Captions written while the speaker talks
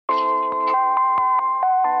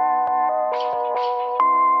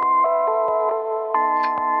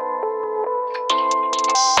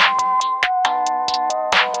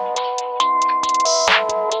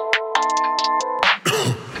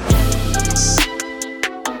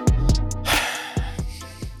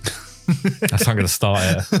That's how I'm going to start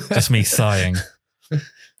it. Just me sighing.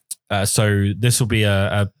 So this will be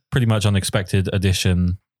a pretty much unexpected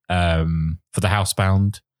addition for the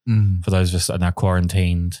housebound. For those of us that are now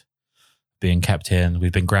quarantined, being kept in.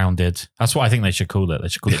 We've been grounded. That's what I think they should call it. They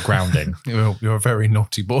should call it grounding. You're a very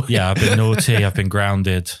naughty boy. Yeah, I've been naughty. I've been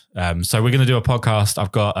grounded. So we're going to do a podcast.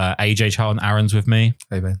 I've got AJ Charlton Aaron's with me.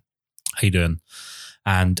 Hey, man. How you doing?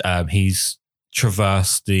 And he's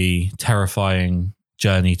traversed the terrifying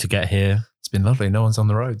journey to get here. It's been lovely. No one's on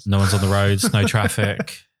the roads. No one's on the roads. No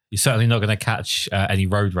traffic. You're certainly not going to catch any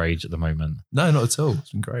road rage at the moment. No, not at all.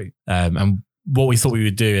 It's been great. And what we thought we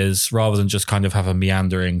would do is, rather than just kind of have a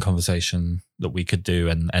meandering conversation that we could do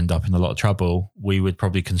and end up in a lot of trouble, we would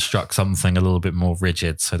probably construct something a little bit more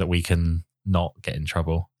rigid so that we can not get in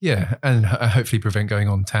trouble. Yeah, and hopefully prevent going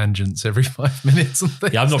on tangents every 5 minutes.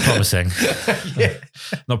 Yeah, I'm not promising. Yeah.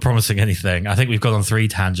 Not promising anything. I think we've gone on 3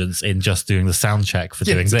 tangents in just doing the sound check for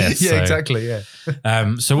doing this. Yeah, so. exactly. Yeah.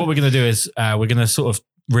 So what we're going to do is we're going to sort of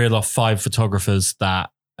reel off 5 photographers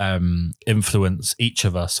that influence each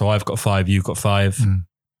of us. So I've got 5, you've got 5.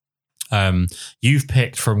 You've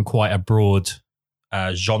picked from quite a broad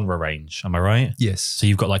genre range, am I right? Yes. So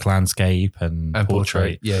you've got like landscape and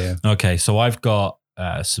portrait. Yeah. Okay, so I've got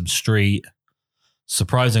some street,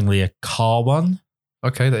 surprisingly a car one.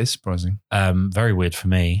 Okay, that is surprising. Very weird for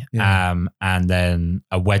me. Yeah. And then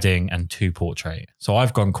a wedding and 2 portrait. So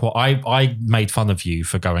I've gone quite. I made fun of you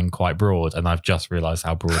for going quite broad, and I've just realised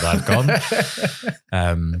how broad I've gone.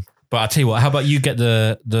 But I'll tell you what. How about you get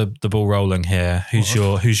the ball rolling here? Who's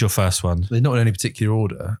your first one? They're not in any particular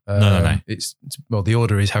order. No. It's the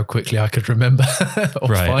order is how quickly I could remember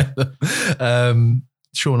or find them.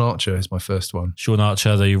 Sean Archer is my first one. Sean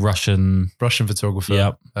Archer, the Russian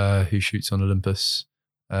photographer. Who shoots on Olympus.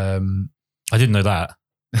 I didn't know that.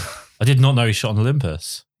 I did not know he shot on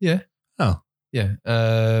Olympus. Yeah. Oh. Yeah.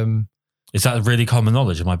 Is that really common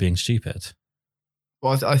knowledge? Am I being stupid?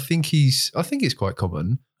 Well, I think it's quite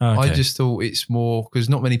common. Oh, okay. I just thought it's more because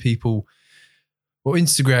not many people. Well,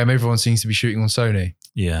 Instagram, everyone seems to be shooting on Sony.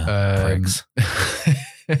 Yeah. Pricks.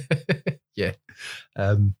 Yeah.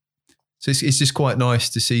 So it's just quite nice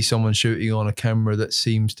to see someone shooting on a camera that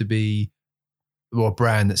seems to be, well, a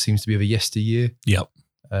brand that seems to be of a yesteryear. Yep.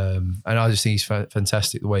 And I just think he's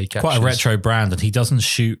fantastic the way he captures. Quite a retro brand, and he doesn't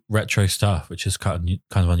shoot retro stuff, which is kind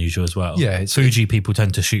of unusual as well. Yeah, Fuji people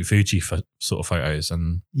tend to shoot Fuji for sort of photos,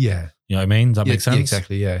 and yeah, you know what I mean. Does that make sense? Yeah,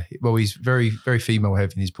 exactly. Yeah. Well, he's very, very female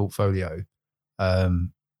heavy in his portfolio, but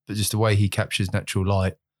just the way he captures natural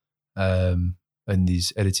light, and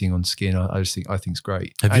his editing on skin, I think it's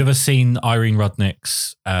great. Have you ever seen Irene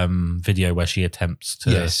Rudnick's video where she attempts to?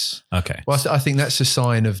 Yes. Okay. Well, I think that's a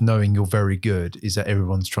sign of knowing you're very good. Is that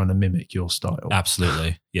everyone's trying to mimic your style?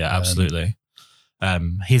 Absolutely. Yeah. Absolutely.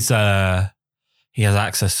 He has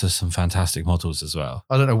access to some fantastic models as well.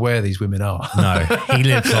 I don't know where these women are. No, he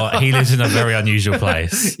lives in a very unusual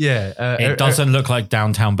place. Yeah. It doesn't look like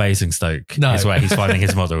downtown Basingstoke. No. Is where he's finding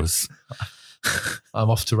his models.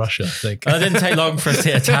 I'm off to Russia, I think. It didn't take long for us to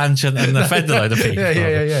hit a tangent and offend a load of people.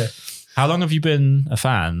 Yeah. How long have you been a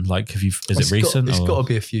fan? Like, is it recent? It's got to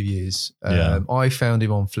be a few years. I found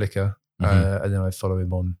him on Flickr, and then I follow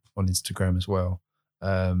him on Instagram as well.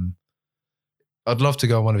 I'd love to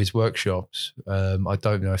go on one of his workshops. I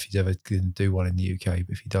don't know if he's ever going to do one in the UK, but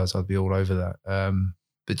if he does, I'd be all over that.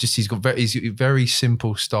 But just he's very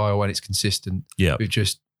simple style and it's consistent. Yeah, with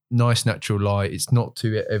just nice natural light. It's not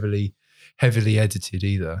too heavily edited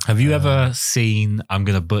either. Have you ever seen, I'm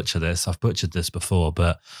going to butcher this, I've butchered this before,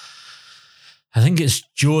 but I think it's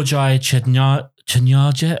Georgi Chenyajev.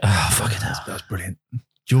 Oh, fucking hell. That's brilliant.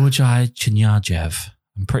 Georgi Chenyajev.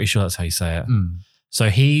 I'm pretty sure that's how you say it. So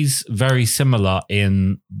he's very similar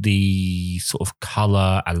in the sort of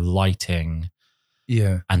color and lighting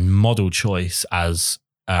and model choice as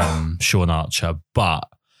Sean Archer, but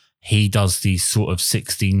he does these sort of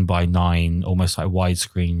 16:9, almost like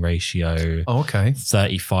widescreen ratio. Oh, okay.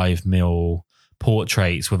 35mm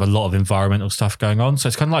portraits with a lot of environmental stuff going on. So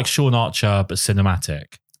it's kind of like Sean Archer, but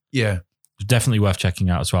cinematic. Yeah. Definitely worth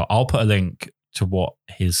checking out as well. I'll put a link to what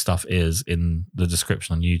his stuff is in the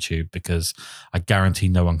description on YouTube because I guarantee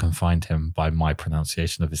no one can find him by my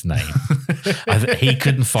pronunciation of his name. He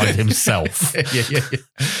couldn't find himself.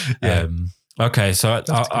 Yeah. Okay, so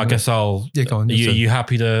I guess I'll. Yeah, go on. You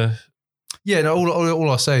happy to? Yeah, no, all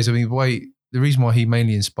I say is, I mean, the reason why he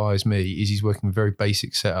mainly inspires me is he's working with very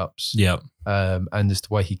basic setups. Yeah. And just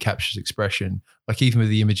the way he captures expression, like even with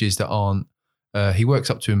the images that aren't, he works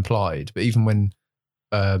up to implied, but even when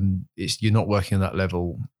you're not working on that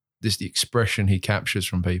level, just the expression he captures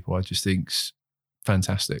from people, I just think's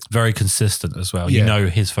fantastic. Very consistent as well. You know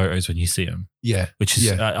his photos when you see them. Yeah. Which is,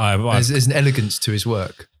 there's an elegance to his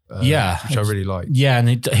work. Which I really like. Yeah.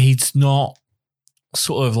 And he's not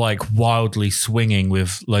sort of like wildly swinging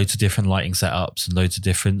with loads of different lighting setups and loads of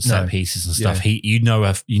different set pieces and stuff. You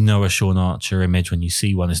know a Sean Archer image when you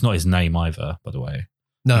see one. It's not his name either, by the way.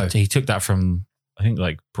 No. He took that from, I think,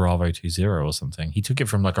 like Bravo 20 or something. He took it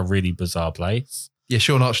from like a really bizarre place. Yeah,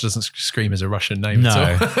 Sean Archer doesn't scream as a Russian name.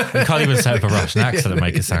 No, you can't even set up a Russian accent and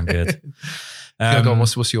make it sound good. Go on,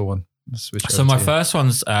 what's your one? So my first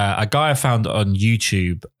one's a guy I found on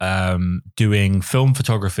YouTube doing film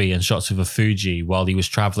photography and shots with a Fuji while he was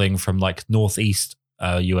traveling from like northeast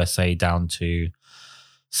USA down to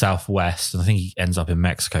southwest, and I think he ends up in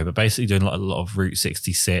Mexico. But basically doing a lot of Route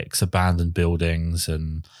 66, abandoned buildings,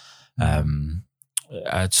 and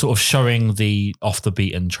sort of showing the off the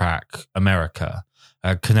beaten track America.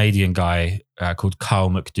 A Canadian guy called Karl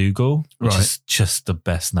McDougall, which is just the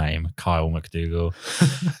best name, Kyle McDougall.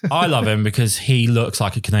 I love him because he looks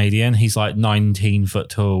like a Canadian. He's like 19 foot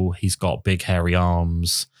tall. He's got big hairy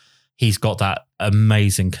arms. He's got that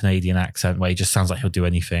amazing Canadian accent where he just sounds like he'll do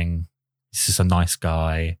anything. He's just a nice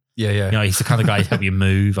guy. Yeah, yeah. You know, he's the kind of guy to help you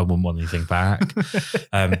move. I wouldn't want anything back.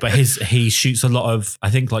 But he shoots a lot of, I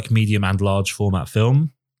think, like medium and large format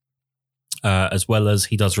film. As well as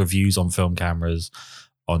he does reviews on film cameras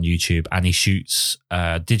on YouTube, and he shoots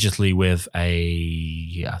digitally with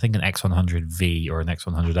I think an X100V or an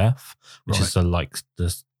X100F, which is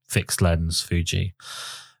the fixed lens Fuji.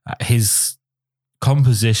 His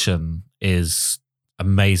composition is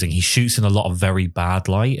amazing. He shoots in a lot of very bad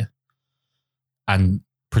light and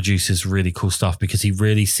produces really cool stuff because he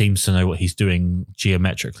really seems to know what he's doing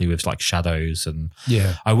geometrically with like shadows. And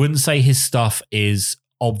I wouldn't say his stuff is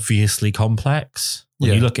obviously complex.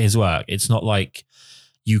 When you look at his work, it's not like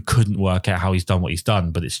you couldn't work out how he's done what he's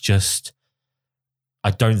done, but it's just,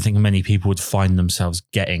 I don't think many people would find themselves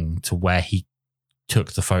getting to where he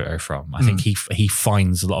took the photo from. I think he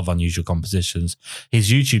finds a lot of unusual compositions.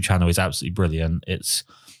 His YouTube channel is absolutely brilliant. It's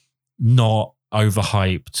not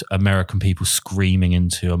overhyped American people screaming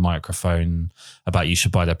into a microphone about you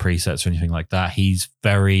should buy their presets or anything like that. He's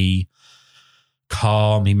very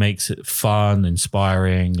calm. He makes it fun,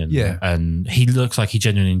 inspiring, and he looks like he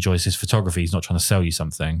genuinely enjoys his photography. He's not trying to sell you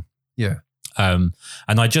something. And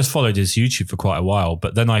I just followed his YouTube for quite a while,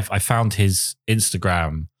 but then I found his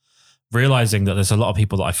Instagram, realizing that there's a lot of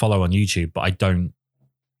people that I follow on YouTube, but I don't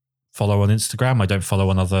follow on Instagram. I don't follow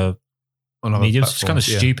on other mediums. It's kind of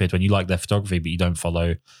stupid when you like their photography, but you don't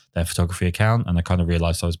follow their photography account. And I kind of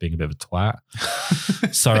realized I was being a bit of a twat.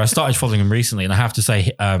 So I started following him recently, and I have to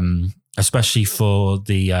say, especially for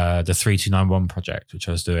the 3291 project, which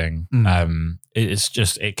I was doing,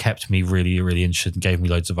 it kept me really, really interested and gave me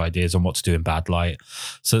loads of ideas on what to do in bad light.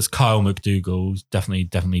 So it's Kyle McDougall. Definitely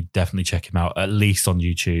check him out, at least on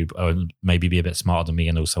YouTube, or maybe be a bit smarter than me,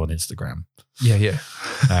 and also on Instagram.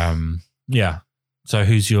 So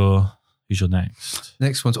who's your next?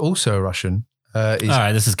 Next one's also a Russian. All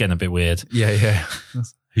right, this is getting a bit weird. Yeah.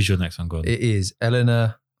 Who's your next one, Gordon? It is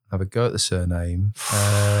Elena. Have a go at the surname.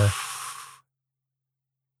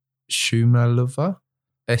 Shumalova.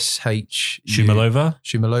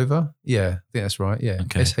 Shumalova. Yeah, I think that's right. Yeah.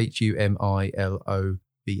 Okay. Shumilova.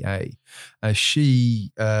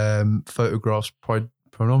 She photographs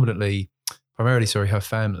primarily her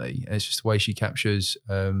family. And it's just the way she captures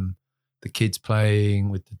the kids playing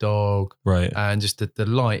with the dog. Right. And just the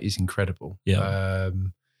light is incredible. Yeah.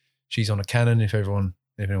 She's on a Canon, if anyone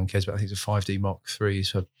cares about. I think it's a 5D Mark III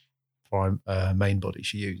is her main body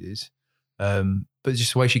she uses. But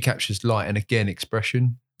just the way she captures light and, again,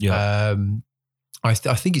 expression. Yeah. I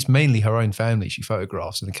think it's mainly her own family she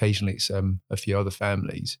photographs, and occasionally it's a few other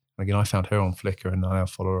families. And again, I found her on Flickr, and I now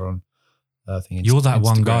follow her on You're that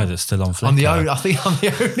one guy that's still on Flickr. I think I'm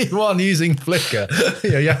the only one using Flickr.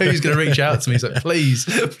 Yahoo's going to reach out to me. He's like, please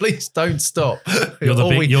don't stop. You're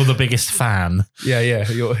the biggest fan. Yeah.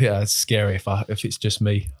 It's scary if it's just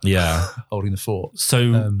me. Yeah, holding the fort.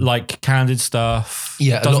 So like candid stuff.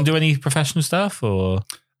 Yeah, doesn't do any professional stuff, or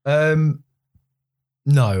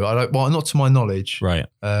no, I don't. Well, not to my knowledge. Right.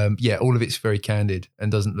 All of it's very candid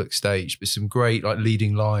and doesn't look staged, but some great like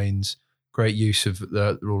leading lines. Great use of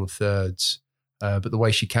the rule of thirds. But the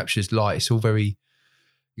way she captures light, it's all very,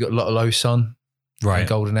 you got a lot of low sun, right?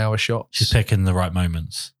 Golden hour shots. She's picking the right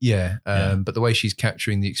moments. Yeah. But the way she's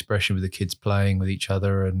capturing the expression with the kids playing with each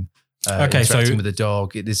other and interacting with the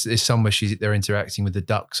dog. There's somewhere they're interacting with the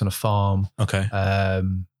ducks on a farm. Okay.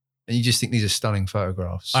 And you just think these are stunning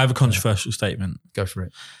photographs. I have a controversial statement. Go for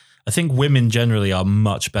it. I think women generally are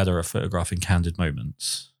much better at photographing candid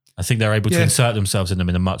moments. I think they're able to insert themselves in them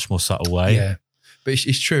in a much more subtle way. Yeah. But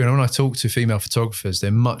it's true. And when I talk to female photographers,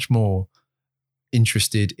 they're much more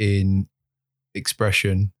interested in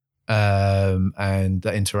expression and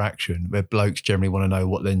that interaction, where blokes generally want to know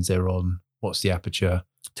what lens they're on, what's the aperture,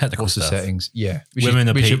 technical what's stuff. the settings. Yeah.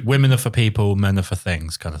 Women are for people, men are for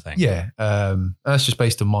things kind of thing. Yeah. That's just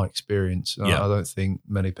based on my experience. Yeah. I don't think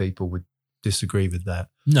many people would disagree with that.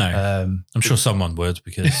 No. I'm sure someone would,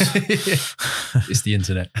 because it's the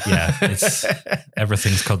internet. Yeah.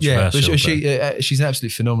 Everything's controversial. Yeah, she's an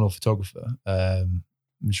absolutely phenomenal photographer.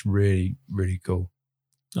 It's really, really cool.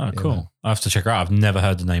 Oh, cool. Man. I have to check her out. I've never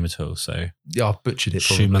heard the name at all. So yeah, I've butchered it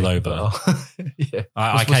probably. Shumalova. Yeah.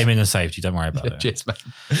 I came in and saved you. Don't worry about it. Cheers, man.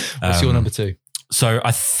 What's your number 2? So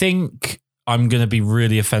I think I'm going to be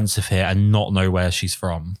really offensive here and not know where she's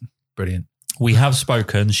from. Brilliant. We have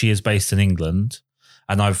spoken. She is based in England,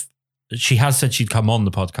 and she has said she'd come on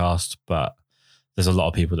the podcast, but there's a lot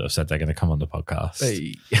of people that have said they're going to come on the podcast.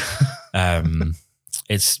 Hey.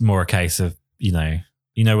 It's more a case of,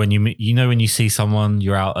 when you see someone,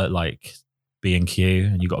 you're out at like B&Q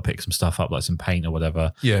and you got to pick some stuff up, like some paint or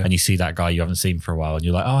whatever. Yeah. And you see that guy you haven't seen for a while and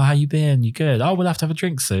you're like, oh, how you been? You good? Oh, we'll have to have a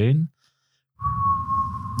drink soon.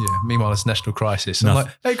 Yeah. Meanwhile, it's national crisis. I'm like,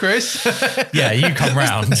 hey, Kris. Yeah, you come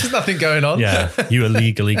round. There's nothing going on. Yeah, you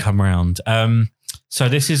illegally come round. So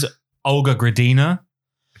this is Olga Gradina.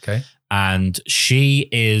 Okay. And she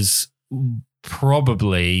is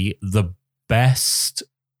probably the best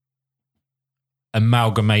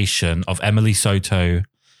amalgamation of Emily Soto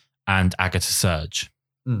and Agatha Serge,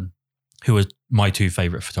 who are my 2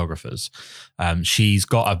 favorite photographers. She's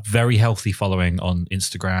got a very healthy following on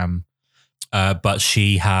Instagram, but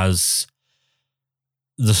she has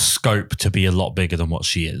the scope to be a lot bigger than what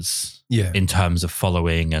she is in terms of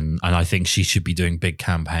following. And I think she should be doing big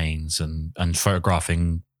campaigns and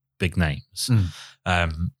photographing big names.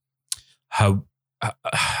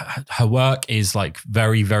 Her work is like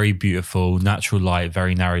very, very beautiful, natural light,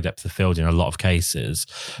 very narrow depth of field in a lot of cases,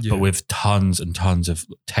 but with tons and tons of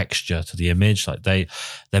texture to the image. Like they're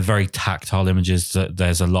very tactile images.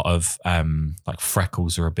 There's a lot of like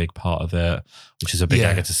freckles are a big part of it, which is a big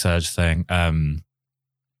Agatha Serge thing.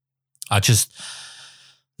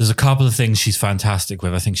 There's a couple of things she's fantastic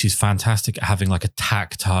with. I think she's fantastic at having like a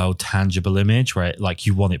tactile, tangible image where like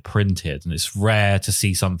you want it printed, and it's rare to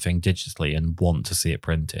see something digitally and want to see it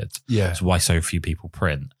printed. Yeah. That's why so few people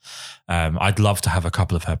print. I'd love to have a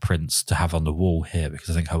couple of her prints to have on the wall here because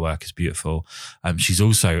I think her work is beautiful. She's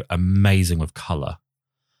also amazing with color.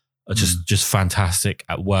 Just fantastic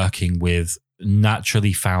at working with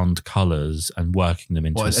naturally found colors and working them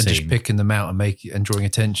into a scene. And just picking them out and drawing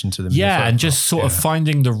attention to them. Yeah, and just sort of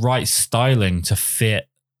finding the right styling to fit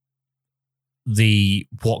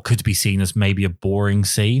what could be seen as maybe a boring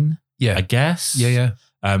scene. Yeah, I guess. Yeah.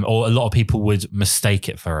 Or a lot of people would mistake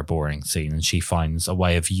it for a boring scene, and she finds a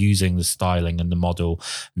way of using the styling and the model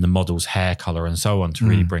and the model's hair color and so on to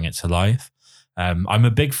really bring it to life. I'm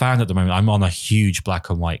a big fan at the moment. I'm on a huge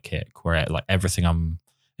black and white kick where like everything I'm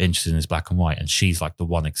interested in is black and white, and she's like the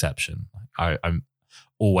one exception. I'm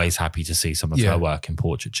always happy to see some of her work in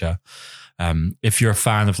portraiture. If you're a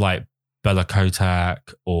fan of like Bella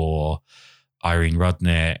Kotak or Irene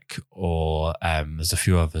Rudnick or there's a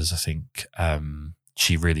few others, I think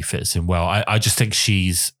she really fits in well. I just think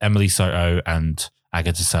she's Emily Soto and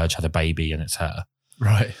Agatha Serge had a baby and it's her.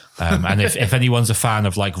 Right. And if anyone's a fan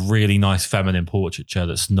of like really nice feminine portraiture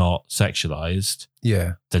that's not sexualized,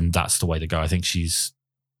 then that's the way to go. I think she's,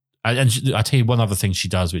 and I tell you one other thing she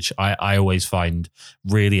does, which I always find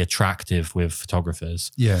really attractive with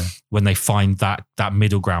photographers. Yeah. When they find that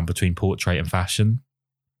middle ground between portrait and fashion,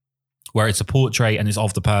 where it's a portrait and it's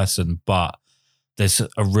of the person, but there's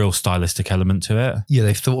a real stylistic element to it. Yeah,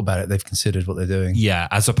 they've thought about it. They've considered what they're doing. Yeah,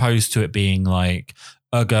 as opposed to it being like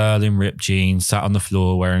a girl in ripped jeans sat on the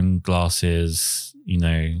floor wearing glasses,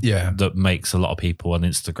 that makes a lot of people on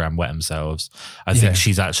Instagram wet themselves. I think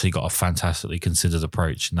she's actually got a fantastically considered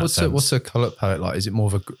approach in that sense. What's her colour palette like? Is it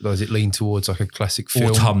more of does it lean towards like a classic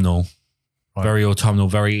film? Autumnal. Right. Very autumnal,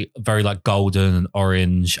 very, very like golden and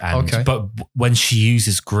orange. But when she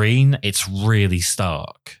uses green, it's really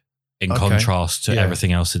stark in contrast to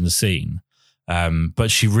everything else in the scene.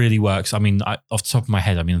 But she really works. I mean, off the top of my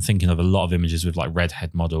head, I'm thinking of a lot of images with like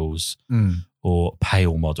redhead models or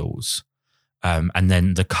pale models. And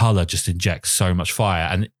then the color just injects so much fire.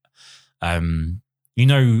 And,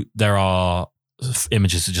 there are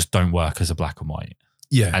images that just don't work as a black and white.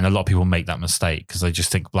 Yeah. And a lot of people make that mistake because they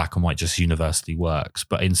just think black and white just universally works.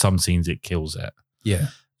 But in some scenes, it kills it. Yeah.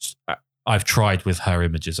 I've tried with her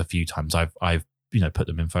images a few times. I've put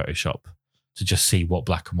them in Photoshop to just see what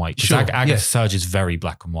black and white. Because Agatha Serge is very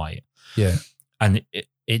black and white. Yeah. And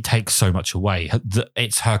it takes so much away.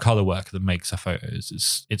 It's her color work that makes her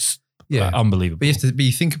photos. It's unbelievable. But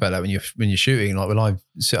you think about that when you're shooting. Like when I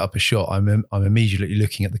set up a shot, I'm immediately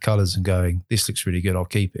looking at the colors and going, "This looks really good. I'll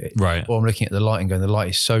keep it." Right. Or I'm looking at the light and going, "The light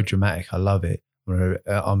is so dramatic. I love it. I'm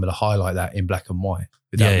going to highlight that in black and white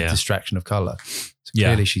without the distraction of color." So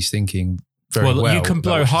clearly, she's thinking very well. You can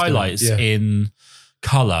blow highlights in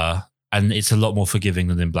color, and it's a lot more forgiving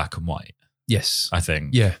than in black and white. Yes, I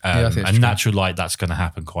think. Yeah, I think and natural light, that's going to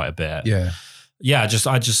happen quite a bit. Yeah. I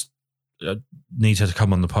just need her to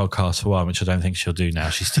come on the podcast for a while, which I don't think she'll do now.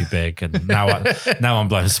 She's too big, and now I'm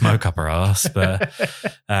blowing smoke up her ass. But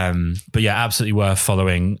yeah, absolutely worth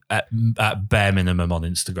following at bare minimum on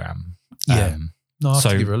Instagram. Yeah, I'll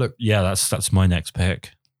have to give her a look. Yeah, that's my next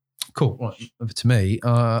pick. Cool. Right, over to me.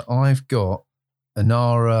 I've got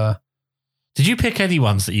Anara. Did you pick any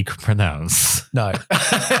ones that you could pronounce? No.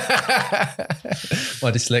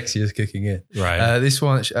 My dyslexia is kicking in. Right. This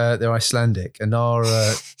one, they're Icelandic.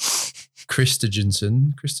 Anara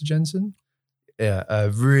Kristijensen. Yeah, a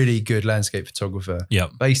really good landscape photographer. Yeah.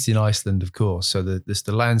 Based in Iceland, of course. So the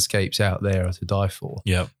landscapes out there are to die for.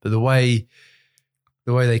 Yeah. But the way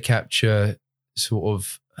they capture sort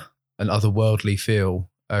of an otherworldly feel,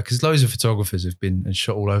 because loads of photographers have been and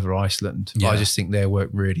shot all over Iceland. Yeah. I just think their work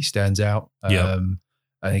really stands out. And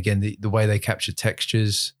again, the way they capture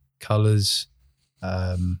textures, colours,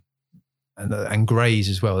 and greys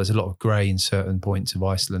as well. There's a lot of grey in certain points of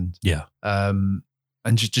Iceland. Yeah. And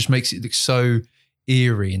just makes it look so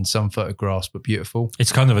eerie in some photographs, but beautiful.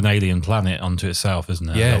 It's kind of an alien planet unto itself, isn't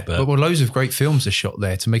it? Yeah, but loads of great films are shot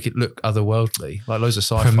there to make it look otherworldly. Like loads of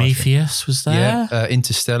sci-fi. Prometheus was there. Yeah,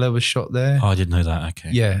 Interstellar was shot there. Oh, I didn't know that.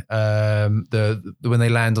 Okay. Yeah, the when they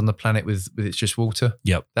land on the planet with it's just water.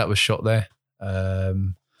 Yep, that was shot there.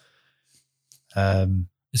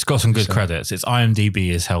 It's got some good credits. Its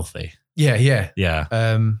IMDb is healthy. Yeah.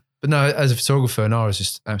 But no, as a photographer, Nara's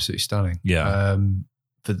just absolutely stunning. Yeah.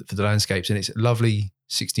 For the landscapes, and it's lovely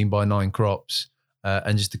 16:9 crops,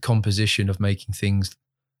 and just the composition of making things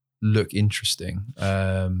look interesting.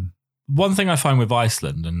 One thing I find with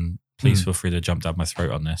Iceland, and please feel free to jump down my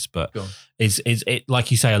throat on this, but is it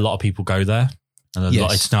like you say, a lot of people go there, and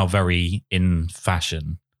it's now very in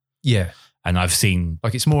fashion. Yeah. And I've seen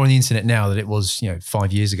like it's more on the internet now than it was,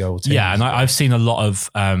 5 years ago or 10 years ago. I've seen a lot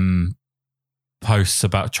of posts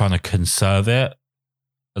about trying to conserve it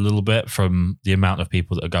a little bit from the amount of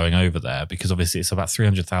people that are going over there, because obviously it's about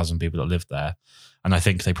 300,000 people that live there, and I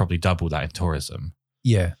think they probably double that in tourism.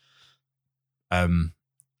 Yeah. Do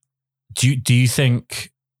you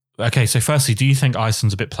think? Okay, so firstly, do you think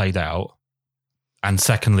Iceland's a bit played out? And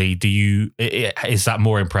secondly, is that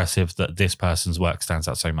more impressive that this person's work stands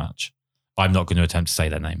out so much? I'm not going to attempt to say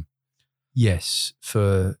their name. Yes.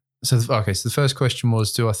 So the first question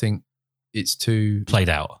was, do I think it's too played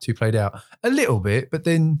out? Too played out. A little bit, but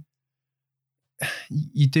then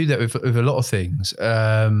you do that with a lot of things.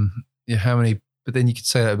 How many? But then you could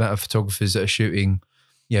say that about photographers that are shooting,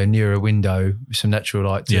 near a window with some natural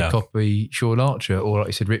light to copy Sean Archer, or like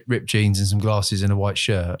you said, ripped jeans and some glasses and a white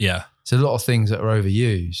shirt. Yeah. It's a lot of things that are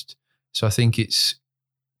overused. So I think it's,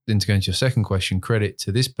 then to go into your second question, credit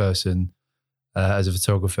to this person as a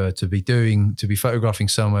photographer to be photographing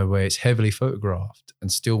somewhere where it's heavily photographed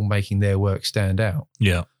and still making their work stand out.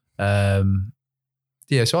 Yeah.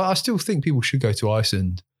 So I still think people should go to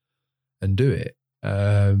Iceland and do it.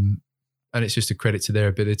 And it's just a credit to their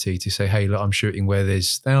ability to say, hey, look, I'm shooting where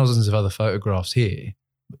there's thousands of other photographs here,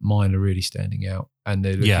 but mine are really standing out, and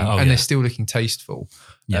they're looking, they're still looking tasteful.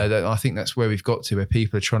 Yeah. I think that's where we've got to, where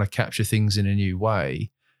people are trying to capture things in a new way,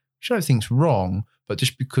 which I don't think's wrong, but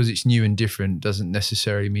just because it's new and different doesn't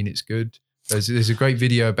necessarily mean it's good. There's a great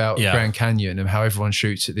video about Grand Canyon and how everyone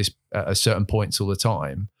shoots at certain points all the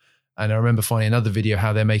time. And I remember finding another video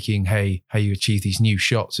how they're making, how you achieve these new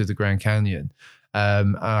shots of the Grand Canyon.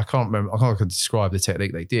 I can't describe the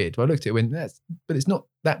technique they did, but I looked at it and went, but it's not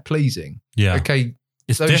that pleasing. Yeah. Okay.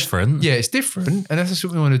 It's different. Yeah, it's different. And that's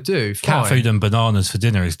what we want to do. Cat food and bananas for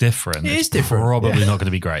dinner is different. It is different. Probably not going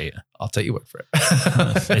to be great. I'll take your word for it.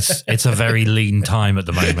 It's a very lean time at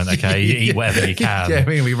the moment, okay? You eat whatever you can. Yeah, we're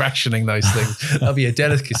going to be rationing those things. That'll be a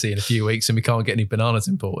delicacy in a few weeks and we can't get any bananas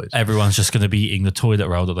imported. Everyone's just going to be eating the toilet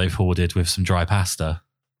roll that they've ordered with some dry pasta.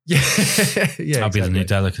 Yeah. That'll be the new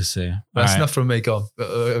delicacy. That's enough from me. Go on.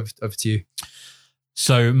 Over to you.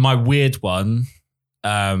 So my weird one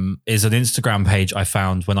is an Instagram page I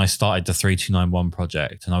found when I started the 3291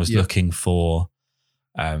 project, and I was looking for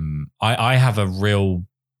I have a real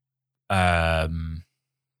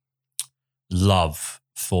love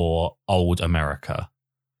for old America.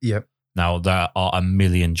 Yep. Now there are a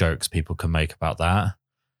million jokes people can make about that,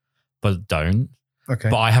 but don't. Okay.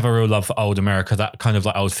 But I have a real love for old America, that kind of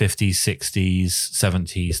like old 50s, 60s,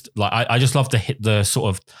 70s. Like I just love to hit the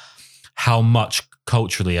sort of how much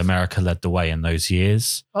culturally America led the way in those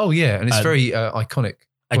years. Oh yeah, and it's very iconic.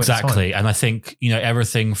 Exactly. And I think,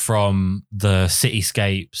 everything from the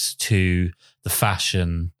cityscapes to the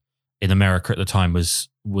fashion in America at the time has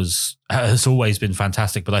always been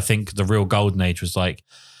fantastic. But I think the real golden age was like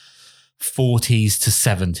 40s to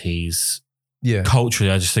 70s. Yeah.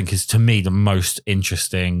 Culturally, I just think is, to me, the most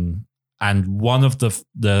interesting. And one of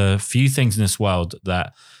the few things in this world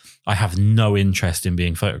that I have no interest in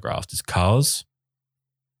being photographed is cars.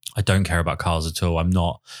 I don't care about cars at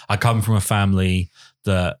all. I come from a family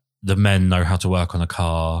that the men know how to work on a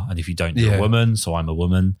car. And if you don't, you're a woman. So I'm a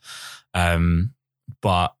woman.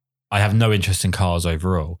 But I have no interest in cars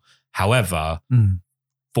overall. However, 40s,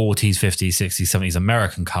 50s, 60s, 70s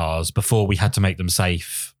American cars, before we had to make them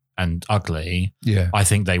safe and ugly, I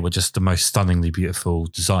think they were just the most stunningly beautiful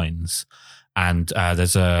designs. And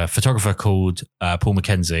there's a photographer called Paul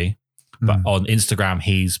McKenzie, but on Instagram,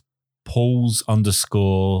 he's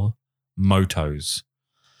Pauls_motos.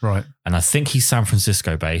 Right. And I think he's San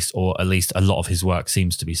Francisco based, or at least a lot of his work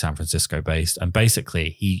seems to be San Francisco based. And basically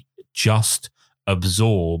he just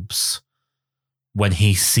absorbs when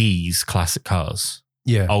he sees classic cars,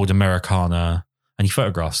 old Americana, and he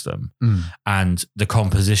photographs them. And the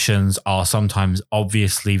compositions are sometimes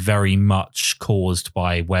obviously very much caused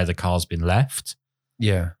by where the car's been left.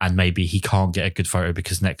 Yeah. And maybe he can't get a good photo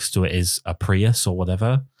because next to it is a Prius or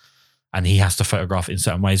whatever. And he has to photograph it in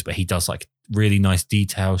certain ways, but he does like really nice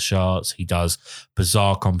detail shots. He does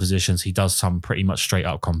bizarre compositions. He does some pretty much straight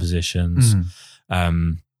up compositions.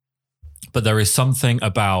 But there is something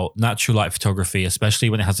about natural light photography, especially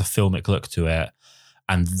when it has a filmic look to it,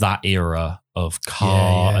 and that era of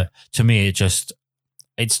car. To me,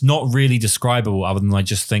 it's not really describable other than I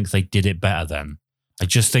just think they did it better then. I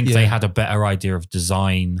just think they had a better idea of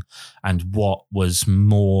design and what was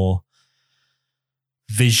more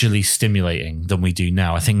visually stimulating than we do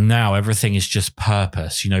now. I think now everything is just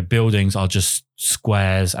purpose. Buildings are just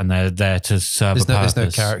squares and they're there to serve a purpose.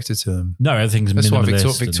 There's no character to them. No, everything's That's minimalist.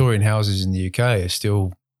 why Victorian houses in the UK are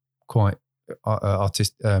still quite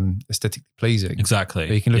aesthetically pleasing. Exactly.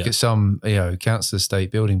 But you can look at some, council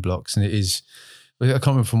estate building blocks, and it is. I can't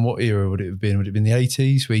remember from what era would it have been. Would it have been the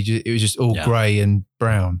 80s, where it was just all grey and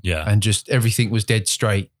brown, and just everything was dead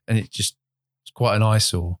straight, and it's quite an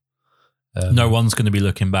eyesore. No one's going to be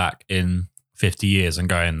looking back in 50 years and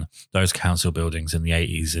going, those council buildings in the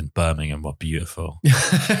 80s in Birmingham were beautiful.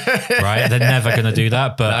 Right? They're never going to do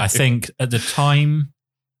that. But I think at the time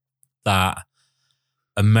that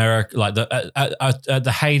America, like at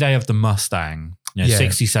the heyday of the Mustang,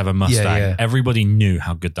 67 Mustang, everybody knew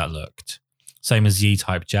how good that looked. Same as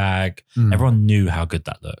Z-type Jag. Everyone knew how good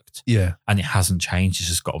that looked. Yeah. And it hasn't changed. It's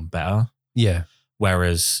just gotten better. Yeah.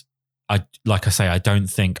 Whereas, I don't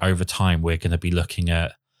think over time we're going to be looking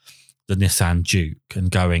at the Nissan Juke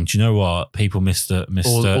and going, do you know what? People missed or the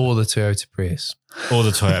Toyota Prius. Or the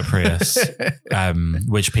Toyota Prius,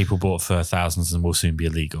 which people bought for thousands and will soon be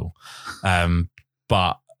illegal.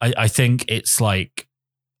 But I think it's like,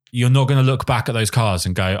 you're not going to look back at those cars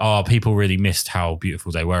and go, oh, people really missed how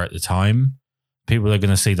beautiful they were at the time. People are going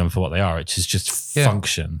to see them for what they are, which is just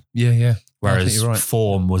function. Yeah, yeah. Whereas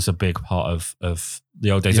form was a big part of the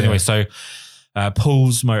old days. Anyway, so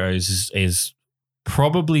Paul's Motos is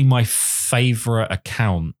probably my favorite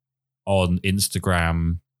account on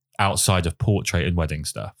Instagram outside of portrait and wedding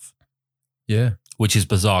stuff. Yeah. Which is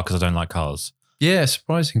bizarre because I don't like cars. Yeah,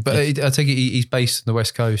 surprising. But I take it he's based on the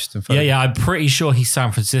West Coast. And yeah, I'm pretty sure he's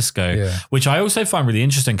San Francisco, which I also find really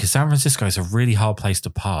interesting because San Francisco is a really hard place to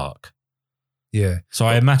park. Yeah. So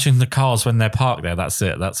I imagine the cars, when they're parked there, that's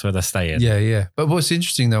it. That's where they're staying. Yeah, yeah. But what's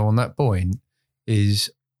interesting though on that point is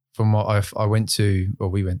from what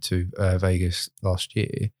we went to Vegas last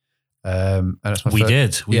year. And that's my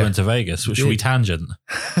We went to Vegas. Should we tangent?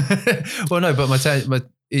 Well, no, but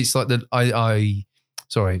it's like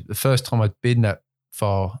the first time I'd been that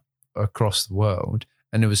far across the world,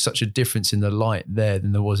 and there was such a difference in the light there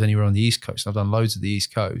than there was anywhere on the East Coast. I've done loads of the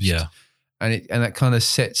East Coast. Yeah. And that kind of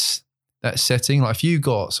sets that setting. Like if you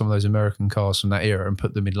got some of those American cars from that era and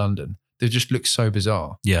put them in London, they just look so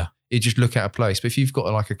bizarre. Yeah. It just look out of place. But if you've got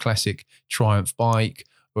like a classic Triumph bike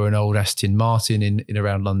or an old Aston Martin in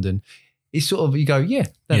around London, it's sort of, you go,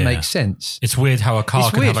 that makes sense. It's weird how a car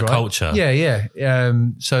can have a culture. Yeah, yeah.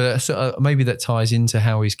 So maybe that ties into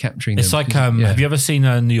how he's capturing them. It's like, have you ever seen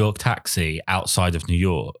a New York taxi outside of New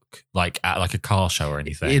York, like at like a car show or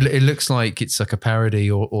anything? It looks like it's like a parody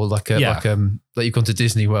or like you've gone to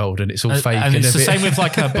Disney World and it's all fake. And it's the same with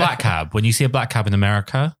like a black cab. When you see a black cab in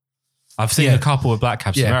America, I've seen a couple of black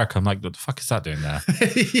caps in America. I'm like, what the fuck is that doing there?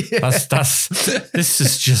 This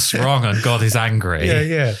is just wrong, and God is angry.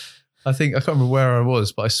 Yeah. I can't remember where I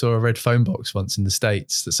was, but I saw a red phone box once in the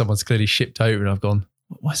States that someone's clearly shipped over, and I've gone,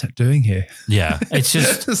 what is that doing here? Yeah, it's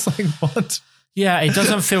just it's like, what? Yeah, it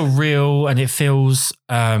doesn't feel real, and it feels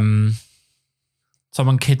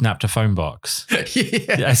someone kidnapped a phone box.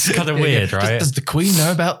 It's kind of weird, right? Does the Queen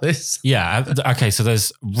know about this? Yeah. Okay, so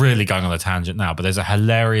there's really going on a tangent now, but there's a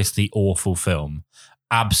hilariously awful film.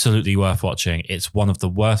 Absolutely worth watching. It's one of the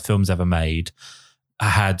worst films ever made. I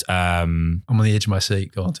had I'm on the edge of my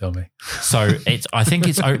seat. Go on, tell me. So I think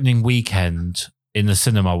its opening weekend in the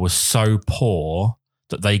cinema was so poor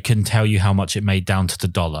that they can tell you how much it made down to the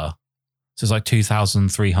dollar. So it's like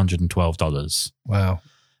 $2,312. Wow.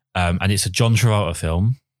 And it's a John Travolta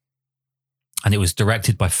film. And it was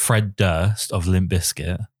directed by Fred Durst of Limp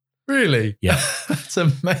Bizkit. Really? Yeah. That's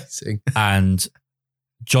amazing. And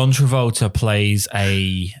John Travolta plays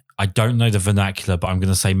I don't know the vernacular, but I'm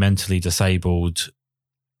going to say mentally disabled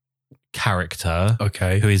character.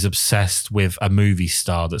 Okay. Who is obsessed with a movie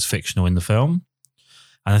star that's fictional in the film.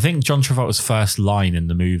 And I think John Travolta's first line in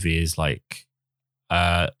the movie is like,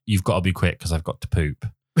 you've got to be quick because I've got to poop.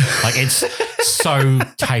 Like, it's so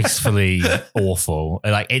tastefully awful.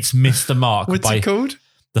 Like, it's missed the mark. What's it called?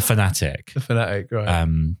 The Fanatic. The Fanatic, right.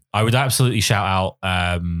 I would absolutely shout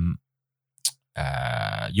out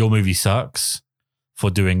Your Movie Sucks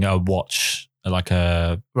for doing a watch, like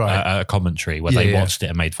a commentary where they watched it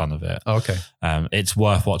and made fun of it. Oh, okay. It's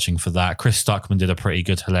worth watching for that. Chris Stuckman did a pretty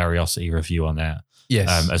good hilariosity review on it.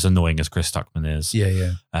 Yes. As annoying as Chris Stuckman is.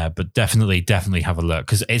 Yeah. But definitely have a look,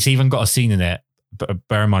 because it's even got a scene in it. But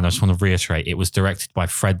bear in mind, I just want to reiterate, it was directed by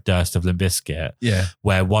Fred Durst of Limp Bizkit. Yeah.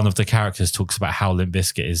 Where one of the characters talks about how Limp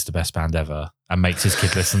Bizkit is the best band ever and makes his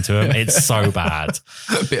kid listen to him. It's so bad.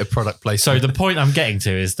 A bit of product placement. So the point I'm getting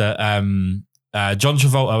to is that John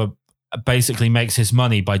Travolta basically makes his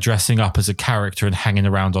money by dressing up as a character and hanging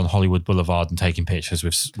around on Hollywood Boulevard and taking pictures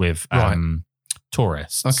with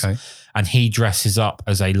tourists. Okay. And he dresses up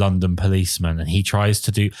as a London policeman, and he tries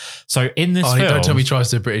to do so in this film. Don't tell me he tries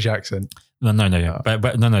to do a British accent. No.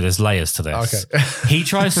 But no, there's layers to this. Okay. He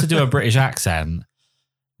tries to do a British accent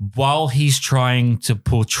while he's trying to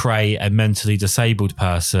portray a mentally disabled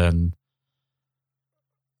person.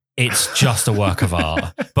 It's just a work of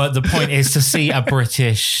art. But the point is, to see a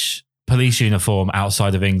British police uniform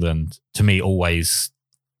outside of England, to me, always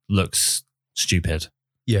looks stupid.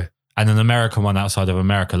 Yeah. And an American one outside of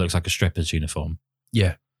America looks like a stripper's uniform.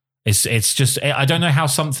 Yeah. It's just, I don't know how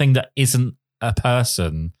something that isn't a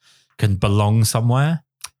person can belong somewhere.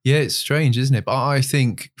 Yeah, it's strange, isn't it? But I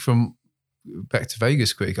think, from back to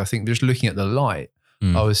Vegas quick, I think just looking at the light,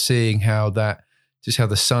 I was seeing how the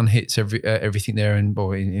sun hits everything there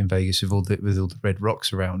in Vegas with all the red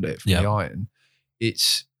rocks around it from the iron.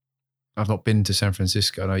 I've not been to San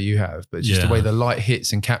Francisco. I know you have, but just the way the light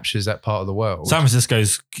hits and captures that part of the world. San Francisco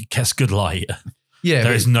gets good light. Yeah,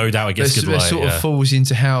 there is no doubt it gets good light. It sort of falls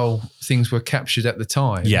into how things were captured at the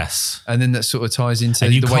time. Yes, and then that sort of ties into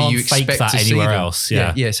the way you expect that to see anywhere them. else.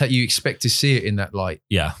 Yeah, it's how you expect to see it in that light.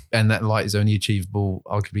 Yeah, and that light is only achievable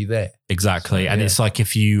arguably there. Exactly, and it's like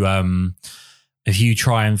if you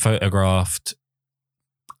try and photograph,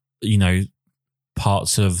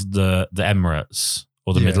 parts of the Emirates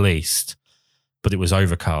or the Middle East, but it was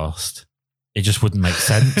overcast, it just wouldn't make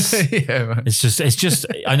sense. Man. It's just,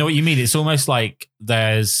 I know what you mean. It's almost like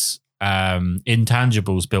there's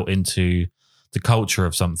intangibles built into the culture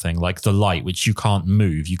of something, like the light, which you can't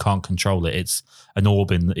move, you can't control it. It's an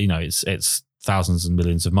orb in, it's thousands and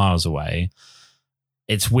millions of miles away.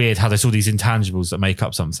 It's weird how there's all these intangibles that make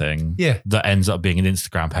up something that ends up being an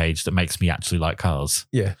Instagram page that makes me actually like cars.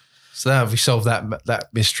 Yeah. So now we solved that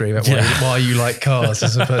mystery about why you like cars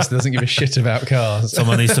as a person who doesn't give a shit about cars.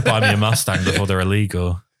 Someone needs to buy me a Mustang before they're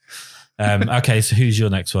illegal. Okay, so who's your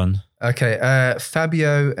next one? Okay,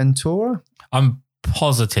 Fabio Antora. I'm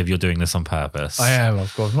positive you're doing this on purpose. I am,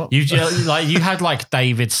 of course. You had like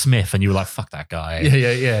David Smith and you were like, fuck that guy.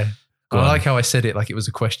 Yeah. I like how I said it like it was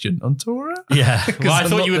a question. Antora? Yeah. Well, I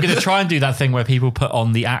thought you were going to try and do that thing where people put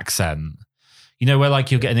on the accent. Where like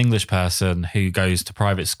you'll get an English person who goes to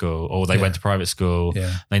private school, or they went to private school.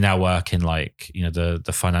 Yeah. They now work in like,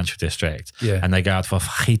 the financial district. Yeah. And they go out for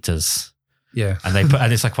fajitas. Yeah. And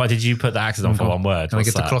and it's like, why did you put the accent on for one word? Can I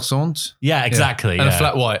get the croissant? Yeah, exactly. And a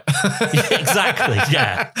flat white. Exactly.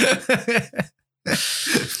 Yeah.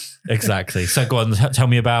 Exactly. So go on, tell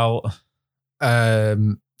me about.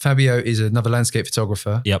 Fabio is another landscape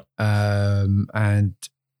photographer. Yep. And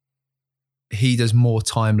he does more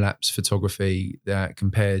time-lapse photography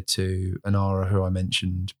compared to Anara, who I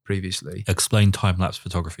mentioned previously. Explain time-lapse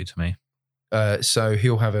photography to me. So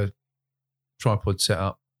he'll have a tripod set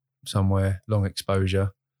up somewhere, long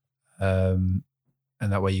exposure, and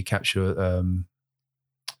that way you capture.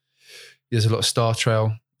 There's a lot of star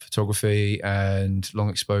trail photography and long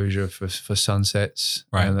exposure for sunsets,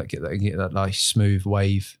 right? And get that nice smooth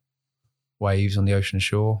waves on the ocean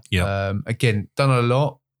shore. Yeah. Again, done a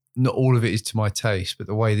lot. Not all of it is to my taste, but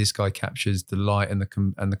the way this guy captures the light and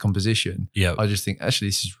the composition, I just think actually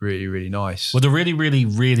this is really, really nice. Well, the really, really,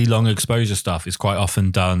 really long exposure stuff is quite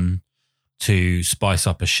often done to spice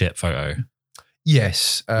up a shit photo.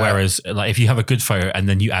 Yes. Whereas, like, if you have a good photo and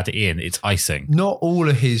then you add it in, it's icing. Not all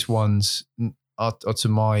of his ones are to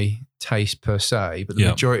my taste per se, but the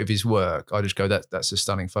majority of his work, I just go, that's a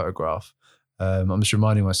stunning photograph. I'm just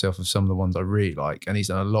reminding myself of some of the ones I really like, and he's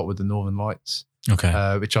done a lot with the Northern Lights.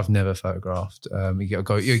 Okay. Which I've never photographed. You got to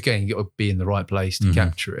go again. You got to be in the right place to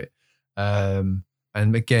capture it. And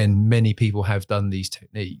again, many people have done these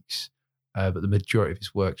techniques, but the majority of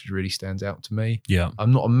his work just really stands out to me. Yeah,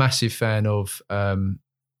 I'm not a massive fan of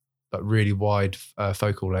like really wide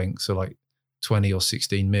focal lengths, so like 20 or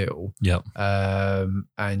 16 mil. Yeah.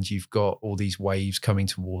 And you've got all these waves coming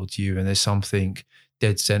towards you, and there's something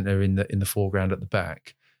dead center in the foreground at the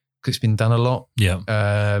back. It's been done a lot.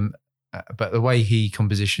 Yeah. But the way he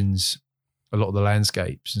compositions a lot of the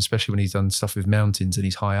landscapes, especially when he's done stuff with mountains and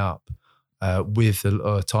he's high up with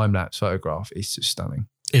a time-lapse photograph, it's just stunning.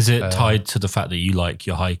 Is it tied to the fact that you like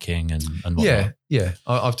your hiking and whatnot? Yeah.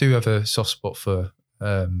 I do have a soft spot for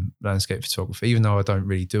landscape photography, even though I don't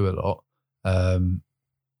really do a lot. I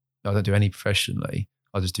don't do any professionally.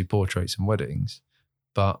 I just do portraits and weddings.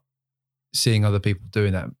 But seeing other people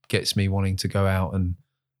doing that gets me wanting to go out and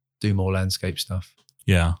do more landscape stuff.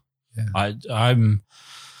 Yeah. I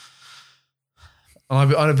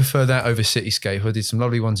prefer that over cityscape. I did some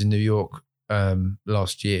lovely ones in New York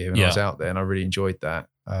last year when I was out there, and I really enjoyed that.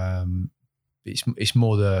 It's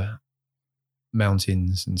more the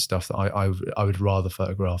mountains and stuff that I would rather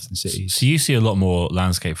photograph than cities. So you see a lot more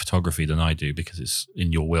landscape photography than I do because it's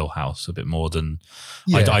in your wheelhouse a bit more than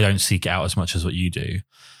I don't seek it out as much as what you do.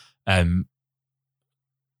 On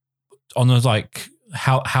the like.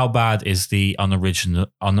 How bad is the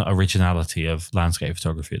unoriginality of landscape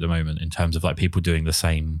photography at the moment in terms of like people doing the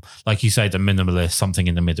same, like you say, the minimalist, something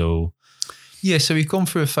in the middle? Yeah, so we've gone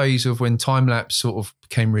through a phase of when time lapse sort of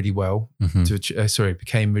became really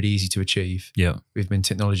became really easy to achieve. Yeah, when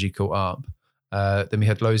technology caught up. Then we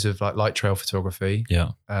had loads of like light trail photography.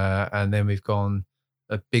 Yeah, and then we've gone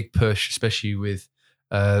a big push, especially with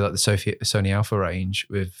like the Sony Alpha range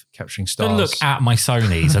with capturing stars. Don't look at my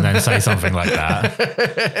Sonys and then say something like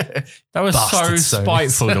that. That was so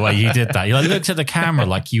spiteful the way you did that. You like looked at the camera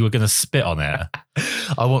like you were going to spit on it.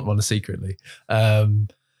 I want one secretly.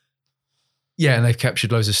 And they've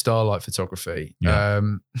captured loads of starlight photography. Yeah.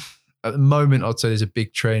 At the moment, I'd say there's a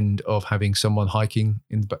big trend of having someone hiking.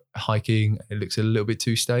 It looks a little bit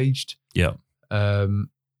too staged. Yeah.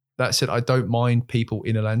 That said, I don't mind people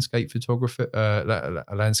in a landscape photograph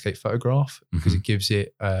because it gives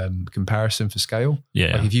it comparison for scale.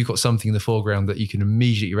 Yeah. Like if you've got something in the foreground that you can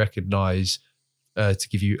immediately recognize to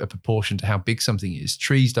give you a proportion to how big something is.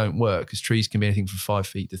 Trees don't work because trees can be anything from 5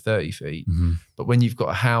 feet to 30 feet. Mm-hmm. But when you've got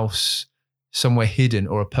a house somewhere hidden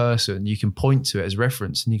or a person, you can point to it as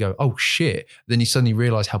reference and you go, oh shit. Then you suddenly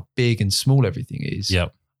realize how big and small everything is.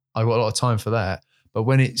 Yep. I've got a lot of time for that. But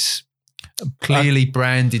when it's clearly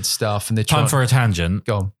branded stuff and they're time for a tangent.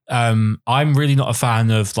 Go on. I'm really not a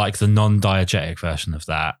fan of like the non-diegetic version of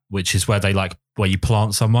that, which is where you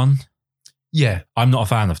plant someone. Yeah. I'm not a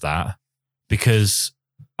fan of that because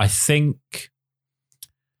I think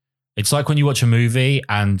it's like when you watch a movie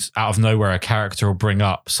and out of nowhere a character will bring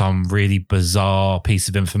up some really bizarre piece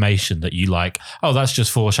of information that you like, oh, that's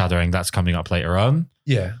just foreshadowing, that's coming up later on.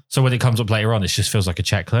 Yeah. So when it comes up later on, it just feels like a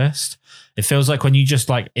checklist. It feels like when you just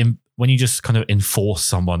kind of enforce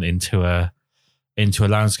someone into a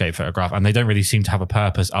landscape photograph and they don't really seem to have a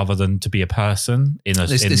purpose other than to be a person.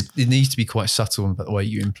 It needs to be quite subtle about the way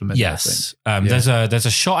you implement it. Yes. There's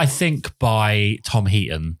a shot, I think, by Tom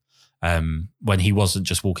Heaton when he wasn't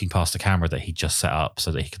just walking past the camera that he just set up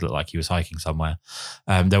so that he could look like he was hiking somewhere.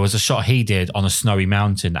 There was a shot he did on a snowy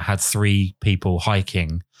mountain that had 3 people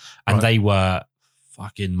hiking and they were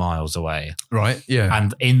fucking miles away. Right, yeah.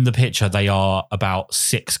 And in the picture, they are about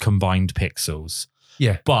 6 combined pixels.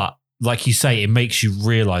 Yeah. But like you say, it makes you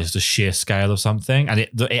realize the sheer scale of something and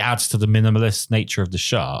it adds to the minimalist nature of the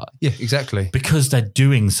shot. Yeah, exactly. Because they're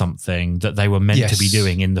doing something that they were meant to be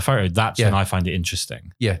doing in the photo. That's when I find it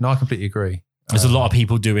interesting. Yeah, no, I completely agree. There's a lot of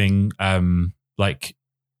people doing like,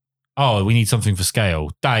 oh, we need something for scale.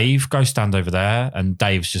 Dave, go stand over there. And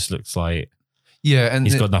Dave just looks like... Yeah, and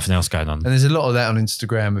he's got nothing else going on. And there's a lot of that on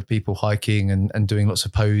Instagram of people hiking and doing lots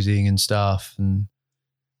of posing and stuff. And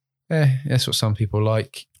that's what some people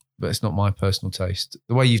like, but it's not my personal taste.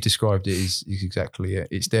 The way you've described it is exactly it.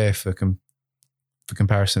 It's there for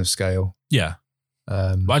comparison of scale. Yeah.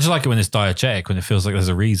 But I just like it when it's diegetic, when it feels like there's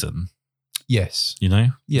a reason. Yes. You know?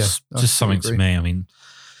 Yeah. Just something to me. I mean,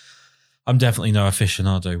 I'm definitely no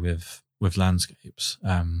aficionado with landscapes.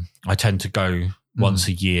 I tend to go once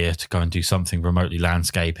a year to go and do something remotely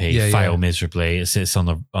landscapey, fail miserably. It sits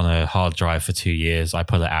on a hard drive for 2 years. I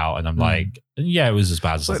pull it out and I'm like, it was as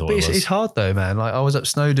bad as I thought it was. It's hard though, man. Like I was up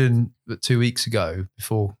Snowdon 2 weeks ago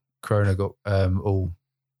before Corona got all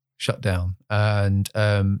shut down. And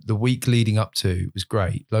the week leading up to was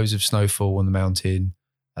great. Loads of snowfall on the mountain,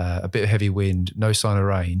 a bit of heavy wind, no sign of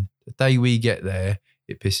rain. The day we get there,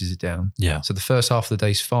 it pisses it down. Yeah. So the first half of the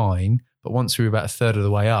day's fine. But once we were about a third of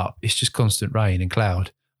the way up, it's just constant rain and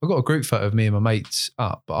cloud. I've got a group photo of me and my mates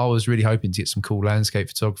up, but I was really hoping to get some cool landscape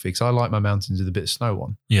photography because I like my mountains with a bit of snow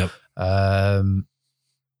on. Yep. And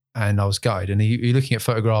I was gutted. And you're looking at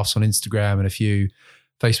photographs on Instagram and a few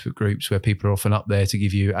Facebook groups where people are often up there to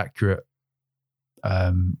give you accurate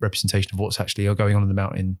representation of what's actually going on in the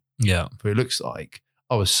mountain. Yeah. But it looks like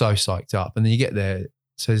I was so psyched up. And then you get there.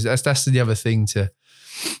 So that's the other thing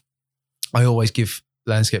I always give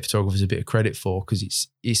landscape photographers a bit of credit for because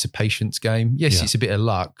it's a patience game. Yes, it's a bit of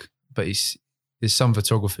luck, but there's some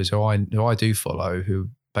photographers who I do follow who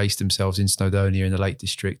base themselves in Snowdonia in the Lake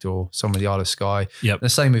District or some of the Isle of Skye. Yep. And the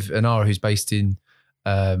same with Anara, who's based in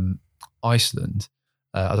Iceland.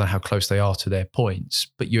 I don't know how close they are to their points,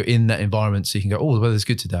 but you're in that environment so you can go, oh, the weather's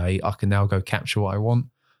good today. I can now go capture what I want.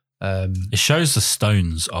 It shows the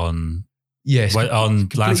stones on completely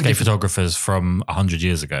landscape photographers from 100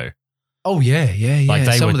 years ago. Oh yeah. Like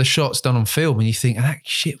some of the shots done on film, and you think that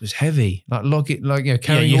shit was heavy. Like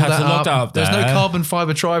carrying you all had that to log up. that up there. There's no carbon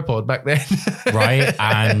fiber tripod back then, right?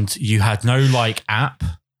 And you had no app.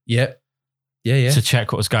 Yeah. To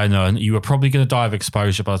check what was going on. You were probably going to die of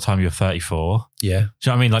exposure by the time you were 34. Yeah. Do you know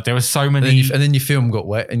what I mean? Like there were so many. And then your film got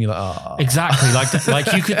wet, and you're like, oh. Exactly.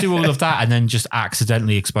 Like you could do all of that and then just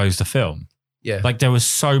accidentally expose the film. Yeah. Like there were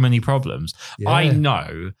so many problems. Yeah. I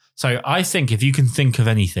know. So I think if you can think of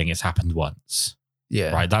anything, it's happened once.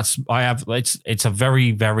 Yeah. Right. It's a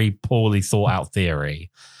very, very poorly thought out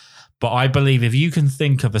theory. But I believe if you can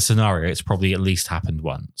think of a scenario, it's probably at least happened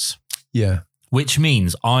once. Yeah. Which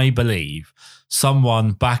means I believe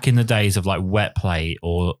someone back in the days of like wet plate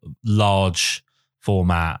or large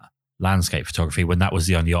format landscape photography, when that was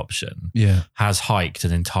the only option, has hiked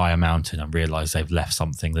an entire mountain and realised they've left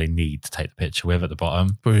something they need to take the picture with at the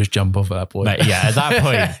bottom. Probably just jump off at that point. Mate, at that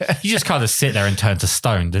point, you just kind of sit there and turn to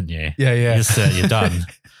stone, didn't you? Yeah. You just sit, you're done.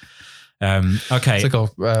 Okay. It's like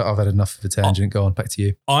I've had enough of a tangent. Go on, back to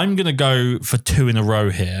you. I'm going to go for 2 in a row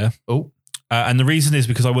here. Oh. And the reason is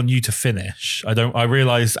because I want you to finish. I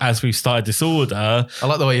realised as we've started this order. I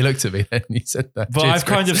like the way you looked at me then you said that. But I've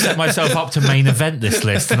kind of set myself up to main event this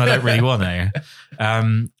list and I don't really want to.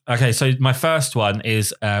 Okay, so my first one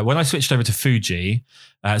is when I switched over to Fuji,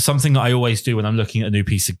 something that I always do when I'm looking at a new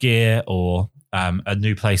piece of gear or a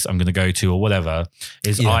new place I'm going to go to or whatever,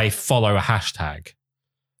 is I follow a hashtag.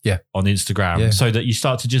 On Instagram, so that you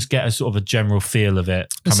start to just get a sort of a general feel of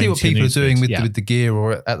it. And see what people are doing with the gear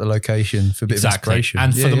or at the location for a bit of inspiration.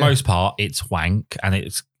 And for the most part, it's wank, and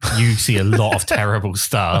you see a lot of terrible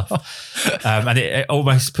stuff, and it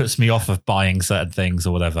almost puts me off of buying certain things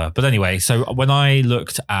or whatever. But anyway, so when I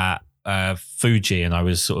looked at Fuji and I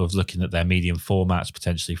was sort of looking at their medium formats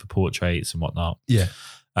potentially for portraits and whatnot,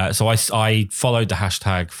 so I followed the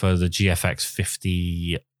hashtag for the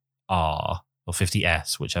GFX 50R. Or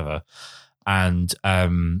 50S, whichever. And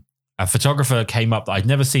a photographer came up that I'd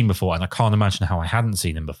never seen before, and I can't imagine how I hadn't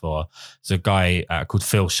seen him before. It's a guy called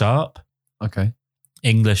Phil Sharp. Okay.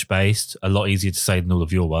 English-based, a lot easier to say than all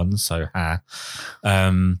of your ones, so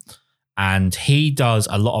and he does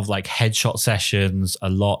a lot of like headshot sessions, a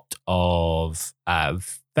lot of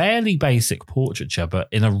fairly basic portraiture, but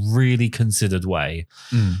in a really considered way.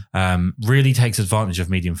 Really takes advantage of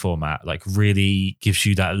medium format, like really gives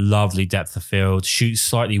you that lovely depth of field, shoots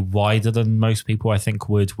slightly wider than most people I think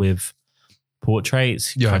would with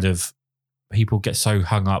portraits. Kind of people get so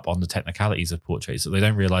hung up on the technicalities of portraits that they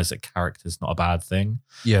don't realize that character is not a bad thing.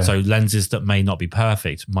 So lenses that may not be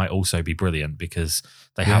perfect might also be brilliant because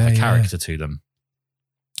they have a character to them.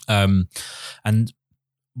 And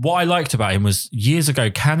what I liked about him was years ago,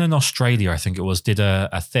 Canon Australia, I think it was, did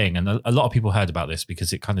a thing. And a lot of people heard about this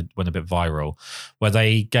because it kind of went a bit viral, where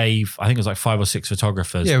they gave, I think it was like 5 or 6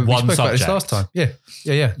 photographers one subject. About this last time.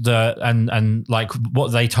 Yeah. And like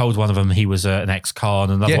what they told one of them, he was an ex-con,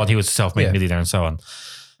 another one, he was a self-made millionaire and so on.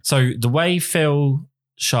 So the way Phil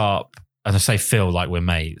Sharp, and I say Phil like we're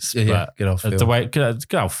mates, but good old Phil.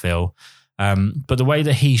 Good old Phil. But the way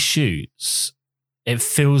that he shoots, it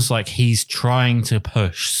feels like he's trying to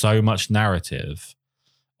push so much narrative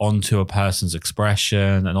onto a person's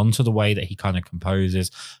expression and onto the way that he kind of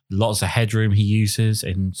composes. Lots of headroom he uses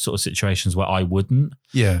in sort of situations where I wouldn't.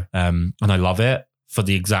 Yeah. And I love it for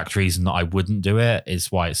the exact reason that I wouldn't do it,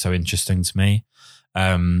 is why it's so interesting to me.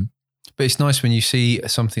 But it's nice when you see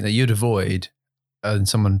something that you'd avoid and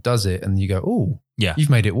someone does it and you go, oh, yeah,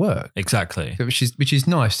 you've made it work. Exactly. Which is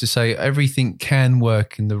nice to say everything can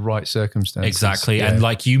work in the right circumstances. Exactly. Yeah. And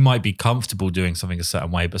like you might be comfortable doing something a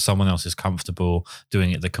certain way, but someone else is comfortable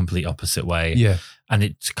doing it the complete opposite way. Yeah. And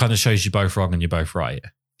it kind of shows you both wrong and you're both right.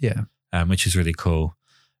 Yeah. Which is really cool.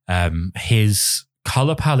 His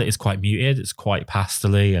color palette is quite muted. It's quite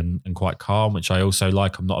pastel-y and quite calm, which I also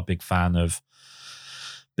like. I'm not a big fan of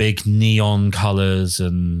big neon colors,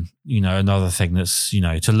 and another thing that's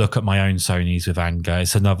to look at my own Sonys with anger.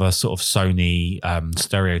 It's another sort of Sony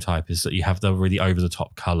stereotype, is that you have the really over the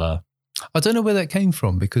top color. I don't know where that came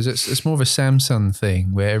from, because it's more of a Samsung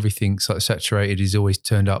thing where everything's like saturated is always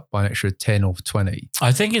turned up by an extra 10 or 20.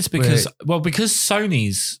 I think it's because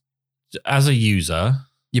Sony's, as a user,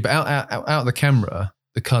 but out of the camera,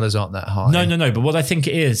 the colors aren't that high. No. But what I think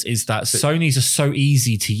it is that Sonys are so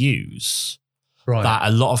easy to use. Right. That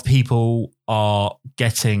a lot of people are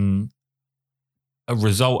getting a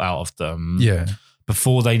result out of them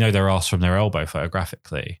before they know their ass from their elbow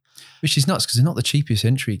photographically. Which is nuts, because they're not the cheapest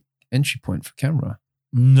entry point for camera.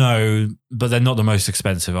 No, but they're not the most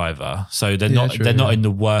expensive either. So they're not in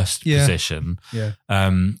the worst position. Yeah.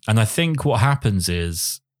 And I think what happens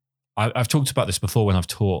is, I've talked about this before when I've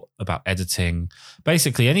taught about editing.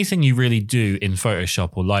 Basically, anything you really do in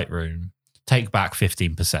Photoshop or Lightroom, take back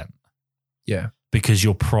 15%. Yeah. Because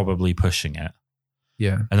you're probably pushing it.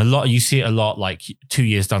 Yeah. And you see it a lot, like 2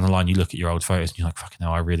 years down the line, you look at your old photos and you're like, fucking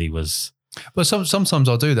hell, I really was. Well, sometimes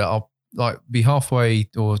I'll do that. I'll like be halfway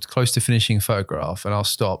or close to finishing a photograph and I'll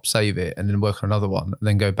stop, save it, and then work on another one, and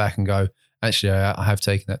then go back and go, actually, I have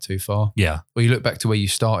taken that too far. Yeah. Or you look back to where you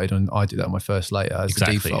started, and I do that on my first layer as the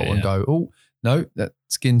default, and go, oh, no, that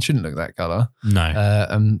skin shouldn't look that color. No.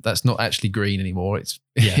 And that's not actually green anymore.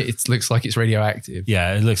 It looks like it's radioactive.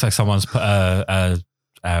 Yeah, it looks like someone's put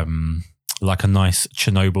like a nice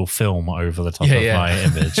Chernobyl film over the top of my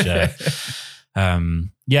image.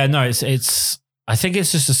 No, it's. I think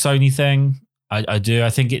it's just a Sony thing. I do.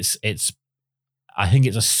 I think it's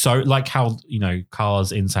like how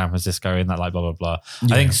cars in San Francisco and that, like, blah blah blah.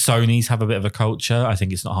 Yeah. I think Sonys have a bit of a culture. I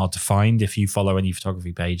think it's not hard to find if you follow any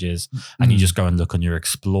photography pages and you just go and look on your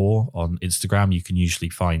Explore on Instagram. You can usually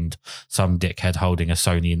find some dickhead holding a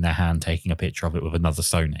Sony in their hand, taking a picture of it with another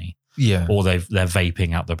Sony. Yeah, or they're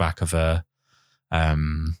vaping out the back of a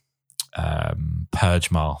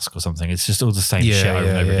purge mask or something. It's just all the same shit over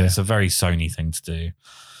and over again. It's a very Sony thing to do.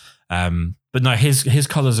 But no, his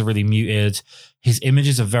colors are really muted. His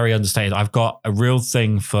images are very understated. I've got a real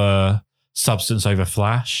thing for substance over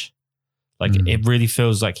flash. Like it really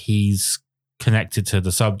feels like he's connected to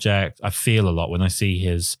the subject. I feel a lot when I see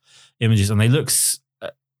his images, and they look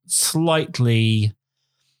slightly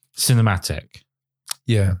cinematic.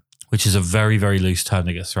 Yeah. Which is a very, very loose term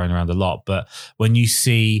that gets thrown around a lot. But when you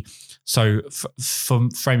see, from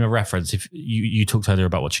frame of reference, if you talked earlier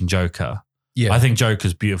about watching Joker, I think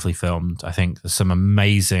Joker's beautifully filmed. I think there's some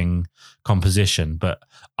amazing composition, but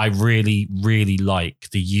I really, really like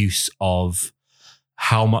the use of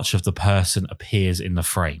how much of the person appears in the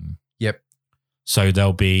frame. Yep. So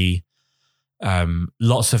there'll be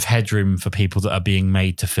lots of headroom for people that are being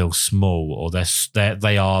made to feel small, or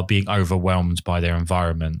they are being overwhelmed by their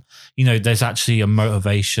environment. There's actually a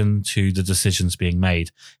motivation to the decisions being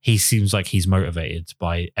made. He seems like he's motivated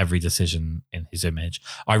by every decision in his image.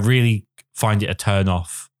 I really find it a turn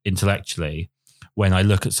off intellectually when I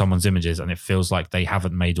look at someone's images and it feels like they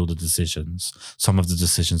haven't made all the decisions. Some of the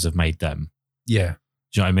decisions have made them. Yeah.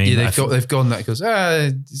 Do you know what I mean? Yeah, they've gone that because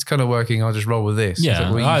it's kind of working. I'll just roll with this. Yeah,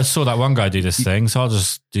 like, I saw that one guy do this thing, so I'll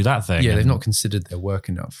just do that thing. Yeah, they've not considered their work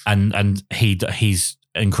enough. And he's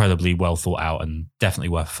incredibly well thought out and definitely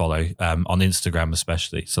worth a follow on Instagram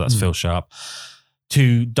especially. So that's Phil Sharp.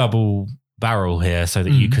 To double barrel here so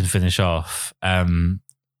that you can finish off.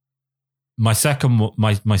 My second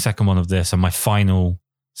one of this and my final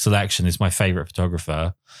selection is my favorite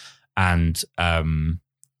photographer, and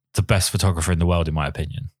the best photographer in the world, in my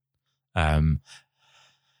opinion. And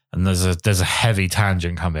there's a heavy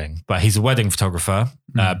tangent coming, but he's a wedding photographer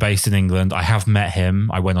based in England. I have met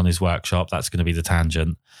him. I went on his workshop. That's going to be the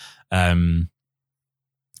tangent.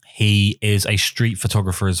 He is a street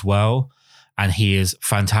photographer as well, and he is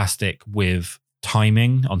fantastic with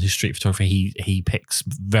timing on his street photography. He picks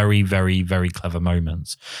very, very, very clever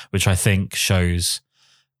moments, which I think shows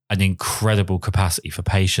an incredible capacity for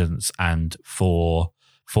patience and for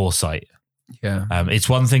foresight. Yeah. It's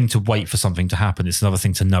one thing to wait for something to happen. It's another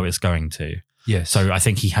thing to know it's going to. Yes. So I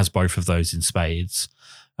think he has both of those in spades.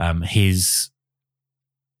 His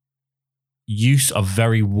use of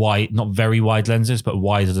not very wide lenses, but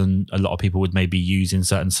wider than a lot of people would maybe use in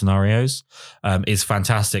certain scenarios, is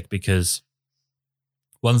fantastic, because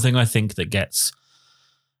one thing I think that gets,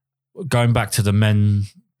 going back to the men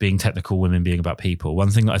being technical, women being about people, one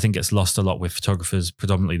thing that I think gets lost a lot with photographers,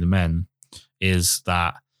 predominantly the men, is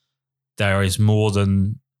that there is more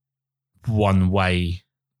than one way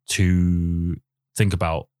to think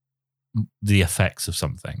about the effects of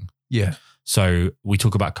something. Yeah. So we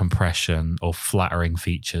talk about compression or flattering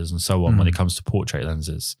features and so on when it comes to portrait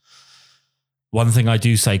lenses. One thing I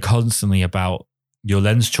do say constantly about your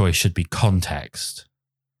lens choice should be context.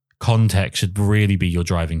 Context should really be your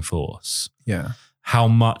driving force. Yeah. How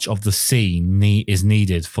much of the scene is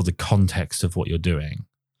needed for the context of what you're doing.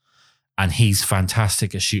 And he's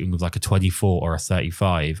fantastic at shooting with like a 24 or a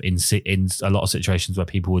 35 in a lot of situations where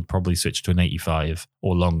people would probably switch to an 85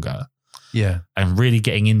 or longer. Yeah. And really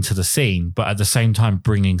getting into the scene, but at the same time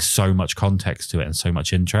bringing so much context to it and so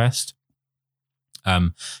much interest.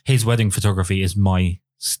 His wedding photography is my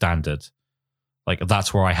standard. Like,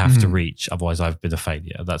 that's where I have to reach. Otherwise, I've been a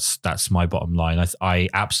failure. That's my bottom line. I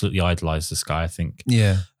absolutely idolize this guy. I think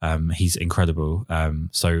he's incredible.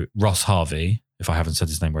 So Ross Harvey, if I haven't said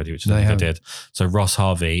his name already, which I think I did. So Ross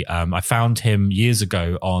Harvey, I found him years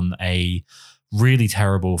ago on a really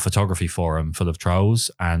terrible photography forum full of trolls,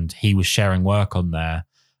 and he was sharing work on there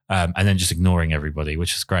and then just ignoring everybody,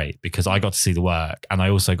 which is great because I got to see the work, and I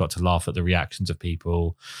also got to laugh at the reactions of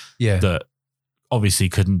people that obviously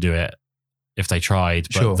couldn't do it if they tried,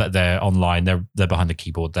 but that they're online, they're behind a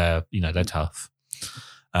keyboard, they're tough.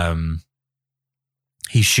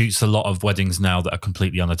 He shoots a lot of weddings now that are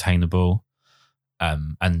completely unattainable.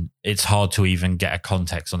 And it's hard to even get a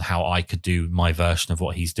context on how I could do my version of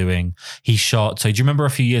what he's doing. He shot, so do you remember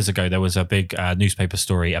a few years ago, there was a big newspaper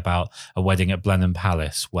story about a wedding at Blenheim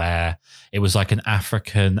Palace where it was like an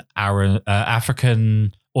African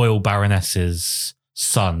oil baroness's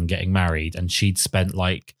son getting married, and she'd spent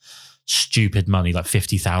like stupid money, like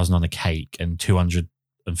 50,000 on a cake and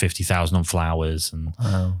 250,000 on flowers, and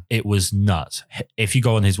it was nuts. If you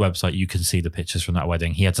go on his website, you can see the pictures from that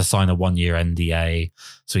wedding. He had to sign a 1-year NDA,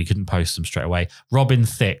 so he couldn't post them straight away. Robin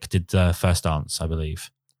Thicke did the first dance, I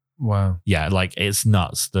believe. Wow. Yeah, like it's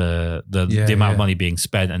nuts. The amount of money being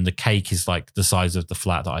spent, and the cake is like the size of the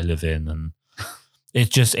flat that I live in, and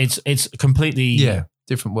it's completely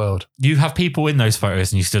different world. You have people in those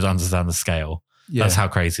photos, and you still don't understand the scale. Yeah. That's how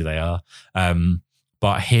crazy they are.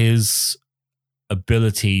 But his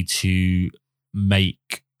ability to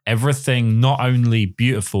make everything not only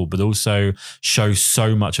beautiful, but also show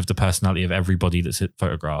so much of the personality of everybody that's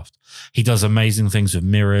photographed. He does amazing things with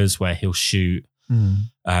mirrors where he'll shoot.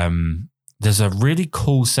 There's a really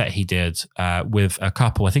cool set he did with a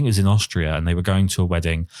couple, I think it was in Austria, and they were going to a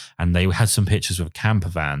wedding, and they had some pictures with a camper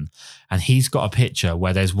van, and he's got a picture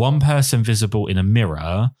where there's one person visible in a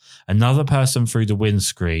mirror, another person through the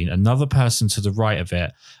windscreen, another person to the right of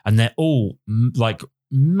it, and they're all like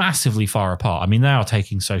massively far apart. I mean, they are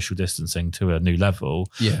taking social distancing to a new level,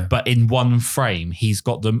 but in one frame, he's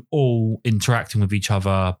got them all interacting with each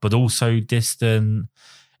other, but also distant.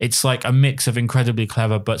 It's like a mix of incredibly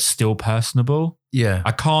clever, but still personable. Yeah.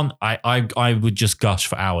 I would just gush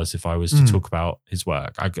for hours if I was to talk about his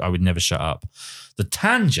work. I would never shut up. The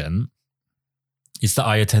tangent is that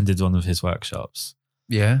I attended one of his workshops.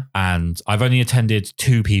 Yeah. And I've only attended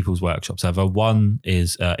 2 people's workshops ever. One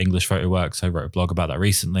is English Photo Works. I wrote a blog about that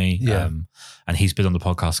recently. Yeah. And he's been on the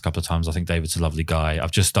podcast a couple of times. I think David's a lovely guy. I've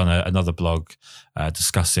just done another blog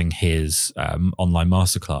discussing his online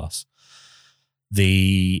masterclass.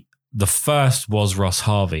 The first was Ross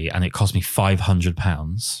Harvey, and it cost me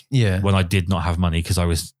 £500. Yeah, when I did not have money because I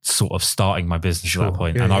was sort of starting my business at that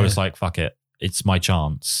point, and I was like, "Fuck it, it's my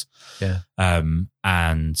chance." Yeah,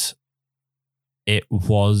 and it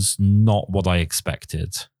was not what I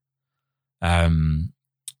expected. About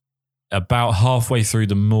halfway through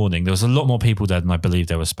the morning, there was a lot more people there than I believed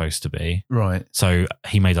there was supposed to be. Right. So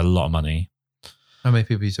he made a lot of money. How many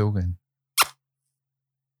people are you talking?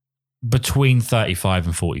 Between 35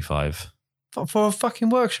 and 45. For a fucking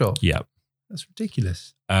workshop? Yeah. That's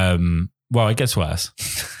ridiculous. Well, it gets worse.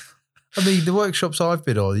 I mean, the workshops I've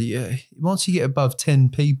been on, once you get above 10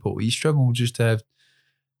 people, you struggle just to have,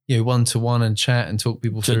 one-to-one and chat and talk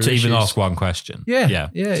people through to even issues. ask one question. Yeah.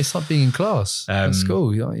 It's like being in class at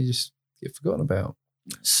school. You just get forgotten about.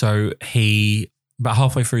 So about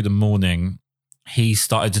halfway through the morning, he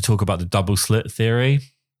started to talk about the double slit theory,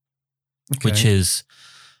 which is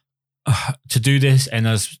to do this in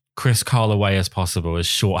as Kris Karl way as possible, as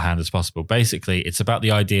shorthand as possible. Basically, it's about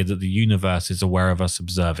the idea that the universe is aware of us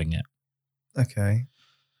observing it. Okay.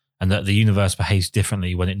 And that the universe behaves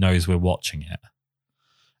differently when it knows we're watching it.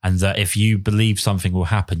 And that if you believe something will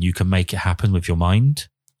happen, you can make it happen with your mind.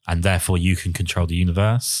 And therefore you can control the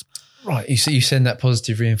universe. Right. You send that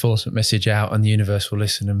positive reinforcement message out and the universe will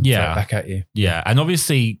listen and throw it back at you. Yeah. And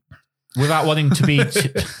obviously, without wanting to be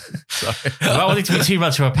too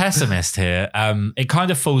much of a pessimist here, it kind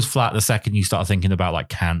of falls flat the second you start thinking about like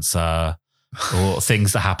cancer or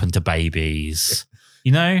things that happen to babies.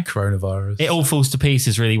 Coronavirus. It all falls to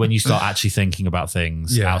pieces really when you start actually thinking about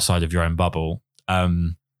things outside of your own bubble.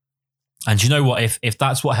 And you know what? If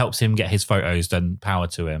that's what helps him get his photos, then power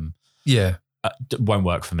to him. Yeah. It won't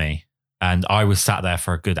work for me. And I was sat there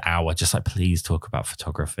for a good hour, just like, please talk about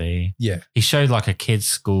photography. Yeah. He showed like a kid's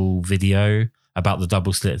school video about the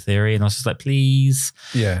double slit theory. And I was just like, please,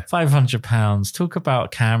 £500, talk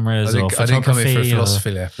about cameras or photography. I didn't come in for a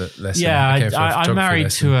philosophy lesson. Yeah, I'm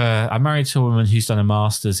married to a woman who's done a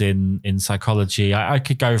master's in psychology. I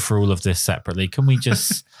could go through all of this separately. Can we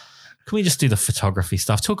just do the photography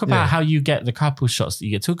stuff? Talk about how you get the couple shots that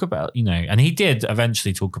you get. Talk about, and he did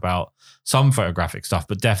eventually talk about some photographic stuff,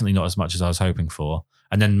 but definitely not as much as I was hoping for.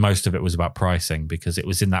 And then most of it was about pricing because it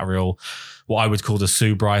was in that real, what I would call the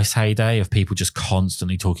Sue Bryce heyday of people just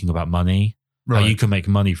constantly talking about money. Right. How you can make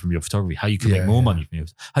money from your photography, how you can make more money from your,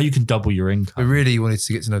 how you can double your income. But really you wanted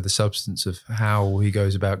to get to know the substance of how he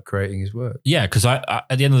goes about creating his work. Yeah, because I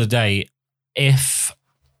at the end of the day, if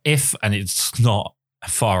and it's not a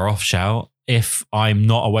far off shout, if I'm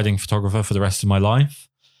not a wedding photographer for the rest of my life,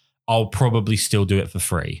 I'll probably still do it for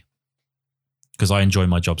free because I enjoy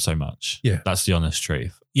my job so much. Yeah. That's the honest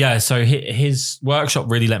truth. Yeah, so his workshop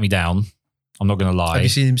really let me down. I'm not going to lie. Have you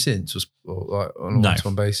seen him since or like on a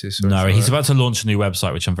one-to-one basis? No, he's about to launch a new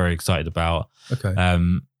website, which I'm very excited about. Okay.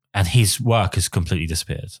 And his work has completely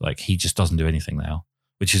disappeared. Like he just doesn't do anything now,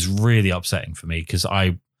 which is really upsetting for me because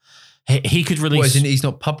he could release... What, as in he's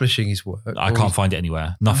not publishing his work? I can't find it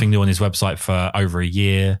anywhere. Nothing new on his website for over a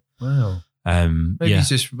year. Wow. Maybe he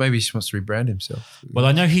just wants to rebrand himself. Well,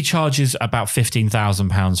 I know he charges about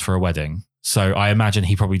 £15,000 for a wedding. So I imagine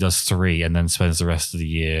he probably does 3 and then spends the rest of the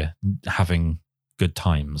year having good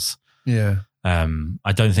times. Yeah.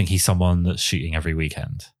 I don't think he's someone that's shooting every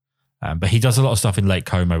weekend. But he does a lot of stuff in Lake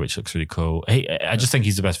Como, which looks really cool. I just think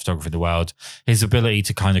he's the best photographer in the world. His ability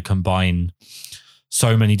to kind of combine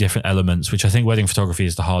so many different elements, which I think wedding photography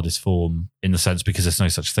is the hardest form in the sense because there's no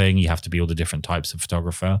such thing. You have to be all the different types of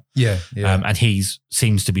photographer. Yeah. And he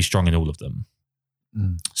seems to be strong in all of them.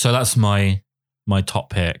 So that's my top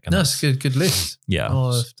pick. And that's a good list. Yeah.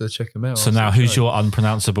 I'll have to check him out. So now who's your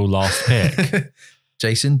unpronounceable last pick?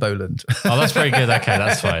 Jason Boland. Oh, that's very good. Okay,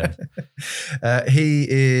 that's fine. He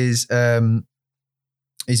is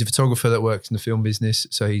he's a photographer that works in the film business.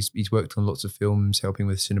 So he's worked on lots of films, helping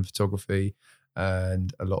with cinematography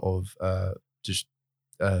and a lot of just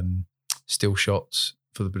still shots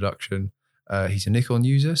for the production. He's a Nikon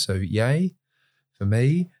user, so yay for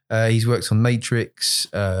me. He's worked on Matrix,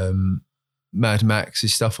 Mad Max,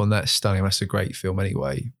 his stuff on that's stunning. That's a great film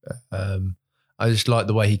anyway. I just like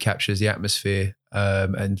the way he captures the atmosphere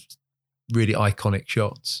and really iconic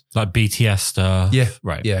shots. Like BTS stuff. Yeah.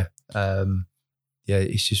 Right. Yeah.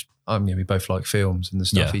 It's just, we both like films and the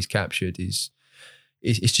stuff he's captured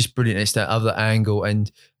it's just brilliant. It's that other angle.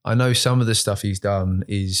 And I know some of the stuff he's done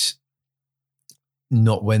is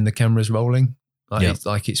not when the camera's rolling.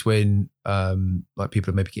 It's when like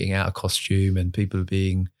people are maybe getting out of costume and people are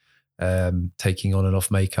being taking on and off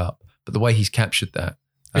makeup. But the way he's captured that.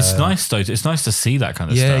 It's nice though. It's nice to see that kind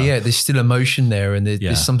of stuff. Yeah. There's still emotion there and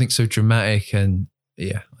there's something so dramatic and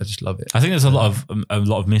I just love it. I think there's a lot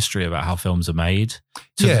of mystery about how films are made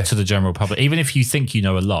to the general public. Even if you think you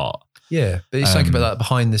know a lot. Yeah. But it's something about that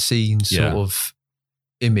behind the scenes sort of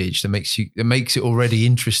image that makes it already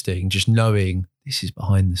interesting just knowing this is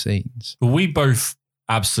behind the scenes. Well, we both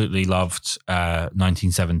absolutely loved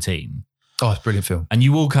 1917. Oh, it's a brilliant film. And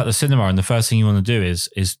you walk out the cinema and the first thing you want to do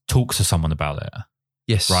is talk to someone about it.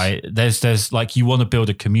 Yes. Right? There's like you want to build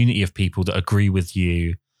a community of people that agree with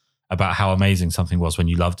you about how amazing something was when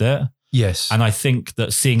you loved it. Yes. And I think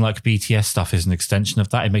that seeing like BTS stuff is an extension of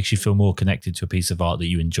that. It makes you feel more connected to a piece of art that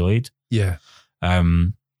you enjoyed. Yeah. How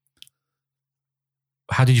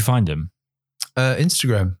did you find him?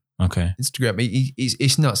 Instagram. Okay. Instagram.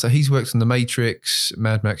 It's nuts. So he's worked on The Matrix,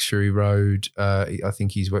 Mad Max Fury Road. I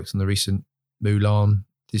think he's worked on the recent Mulan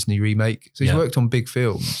Disney remake. So he's worked on big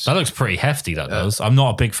films. That looks pretty hefty, that does. I'm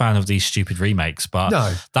not a big fan of these stupid remakes, but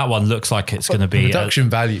that one looks like it's going to be... The production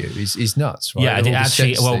value is nuts, right? Yeah, it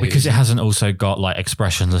actually... Well, because it hasn't also got like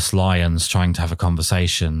expressionless lions trying to have a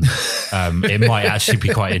conversation, it might actually be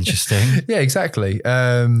quite interesting. Yeah, exactly.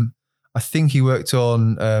 I think he worked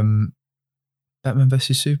on Batman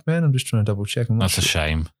vs Superman. I'm just trying to double check. That's a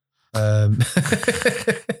shame. Hey,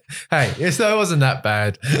 it wasn't that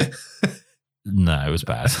bad. No, it was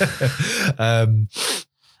bad.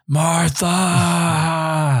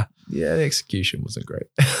 Martha! Yeah, the execution wasn't great.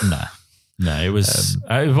 No, it was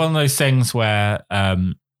one of those things where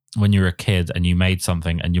when you were a kid and you made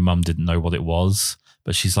something and your mum didn't know what it was,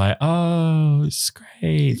 but she's like, oh, it's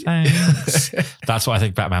great, thanks. That's what I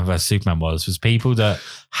think Batman vs Superman was people that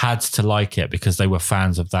had to like it because they were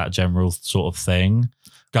fans of that general sort of thing,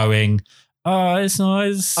 going, oh, it's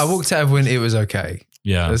nice. I walked out of when it was okay.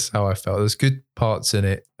 Yeah. That's how I felt. There's good parts in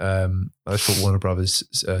it. I thought Warner Brothers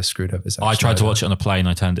screwed over Zack I tried Snyder. to watch it on a plane.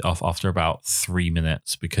 I turned it off after about 3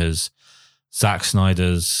 minutes because Zack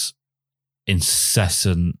Snyder's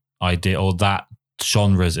incessant idea, or that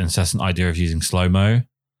genre's incessant idea of using slow-mo.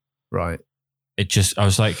 Right. It just, I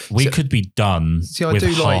was like, we could be done with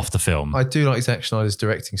half the film. I do like Zack Snyder's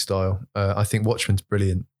directing style. I think Watchmen's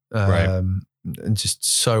brilliant. Right. And just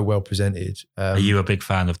so well presented. Are you a big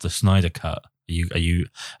fan of the Snyder cut? Are you?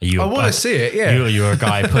 I want to see it. Yeah, you're a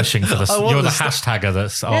guy pushing for the. You're the hashtagger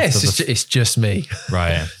that's. Yeah, it's just me.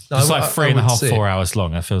 Right. It's like 3.5, 4 hours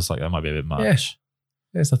long. It feels like that might be a bit much. Yeah.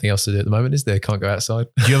 There's nothing else to do at the moment, is there? Can't go outside.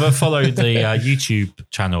 Do you ever follow the YouTube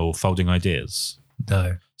channel Folding Ideas?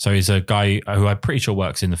 No. So he's a guy who I'm pretty sure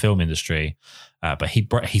works in the film industry, but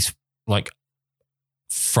he's like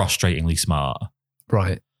frustratingly smart.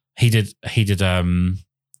 Right. He did a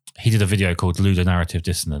video called Ludonarrative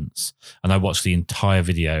Dissonance, and I watched the entire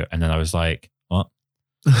video, and then I was like, what?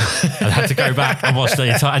 I had to go back and watch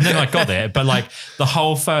the entire, and then I got it. But like the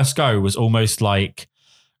whole first go was almost like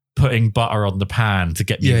putting butter on the pan to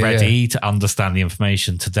get me ready to understand the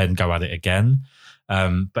information to then go at it again.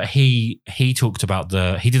 But he talked about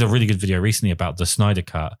he did a really good video recently about the Snyder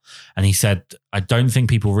Cut, and he said, I don't think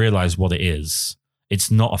people realize what it is.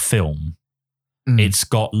 It's not a film. It's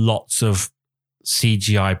got lots of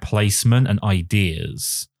CGI placement and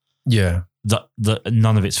ideas. Yeah. That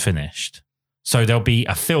none of it's finished. So there'll be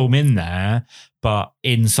a film in there, but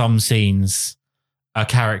in some scenes, a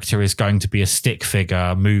character is going to be a stick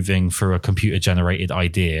figure moving through a computer generated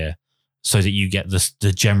idea so that you get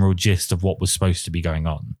the general gist of what was supposed to be going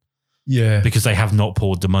on. Yeah. Because they have not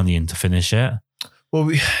poured the money in to finish it.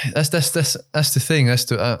 Well, that's the thing.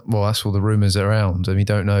 That's all the rumors around. I mean,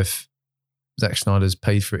 don't know if Zack Snyder's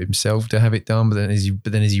paid for it himself to have it done, but then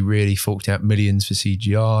has he really forked out millions for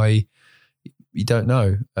CGI? You don't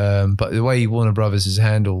know. But the way Warner Brothers has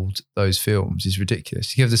handled those films is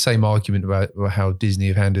ridiculous. You have the same argument about how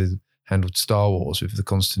Disney have handled Star Wars with the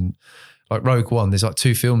constant, like Rogue One. There's like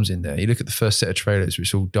 2 films in there. You look at the first set of trailers, which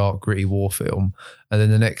is all dark, gritty war film, and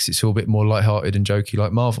then the next it's all a bit more lighthearted and jokey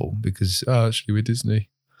like Marvel because actually we're Disney.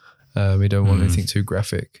 We don't want anything too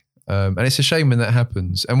graphic. And it's a shame when that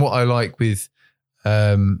happens. And what I like with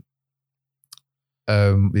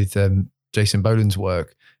Jason Boland's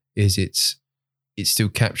work is it's still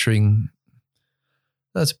capturing,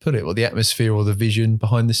 how to put it, the atmosphere or the vision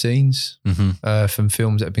behind the scenes from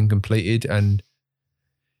films that have been completed. And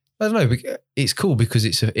I don't know, it's cool because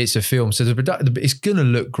it's a film. So it's going to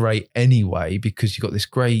look great anyway because you've got this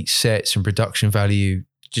great sets and production value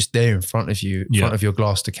just there in front of you, in front of your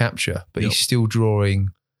glass to capture. But he's still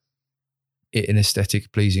drawing it in an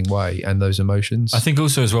aesthetic pleasing way and those emotions. I think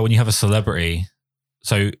also as well when you have a celebrity,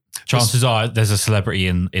 so chances are there's a celebrity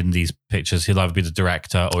in these pictures. He'll either be the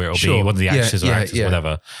director or it'll be one of the actors or actors,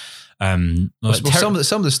 whatever. Some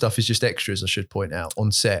of the stuff is just extras, I should point out,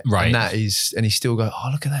 on set. Right. And he's still going, oh,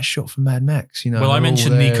 look at that shot from Mad Max. You know. Well, I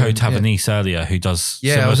mentioned Nico Tavanese earlier, who does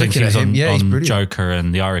similar things. He was on Joker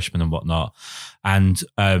and The Irishman and whatnot. And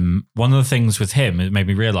one of the things with him, it made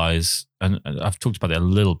me realize, and I've talked about it a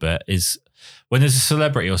little bit, is when there's a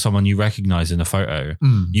celebrity or someone you recognize in a photo,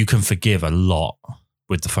 you can forgive a lot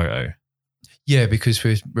with the photo. Yeah, because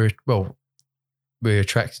we're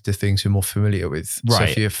attracted to things we're more familiar with. Right. So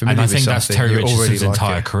if you're familiar with something, and I think that's Terry Richardson's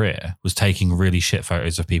entire career, was taking really shit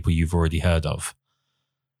photos of people you've already heard of.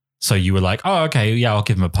 So you were like, oh, okay, yeah, I'll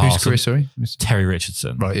give him a pass. Who's Kris, sorry? Terry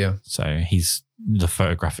Richardson. Right, yeah. So he's the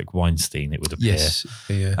photographic Weinstein, it would appear. Yes,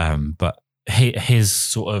 yeah. But his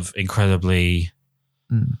sort of incredibly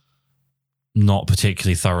not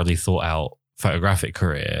particularly thoroughly thought out photographic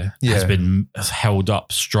career has been held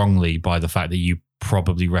up strongly by the fact that you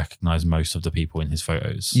probably recognize most of the people in his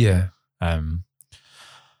photos. Yeah.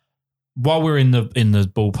 While we're in the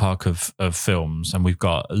ballpark of films, and we've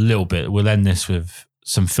got a little bit, we'll end this with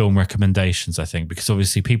some film recommendations, I think, because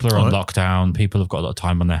obviously people are on lockdown, people have got a lot of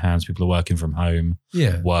time on their hands, people are working from home,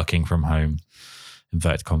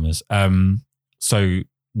 inverted commas. So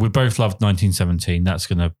we both loved 1917. That's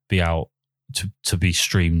going to be out to be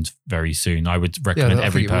streamed very soon. I would recommend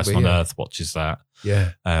every person on earth watches that.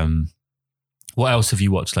 Yeah. What else have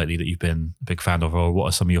you watched lately that you've been a big fan of, or what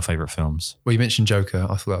are some of your favorite films? Well, you mentioned Joker.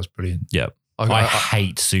 I thought that was brilliant. Yeah. I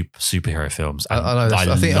hate superhero films. I know.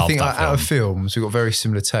 I think out of films, we've got very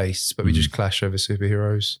similar tastes, but we just clash over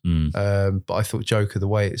superheroes. But I thought Joker, the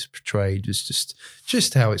way it's portrayed, was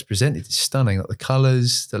just how it's presented is stunning. Like the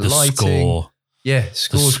colours, the lighting. Score. Yeah,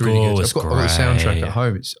 score's really good. I've got the soundtrack at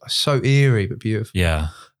home. It's so eerie but beautiful. Yeah.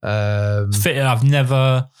 I've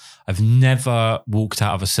never walked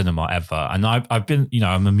out of a cinema ever, and I've been,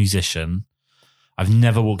 I'm a musician. I've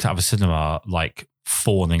never walked out of a cinema like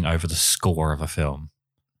fawning over the score of a film.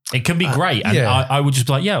 It can be great, and I would just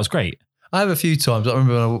be like, yeah, it was great. I have a few times. I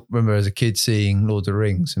remember as a kid seeing Lord of the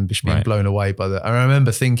Rings and just being blown away by that. I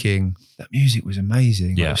remember thinking that music was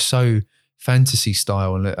amazing. Yeah. It was so fantasy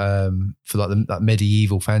style, and for like that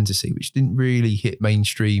medieval fantasy, which didn't really hit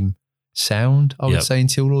mainstream sound, I would say,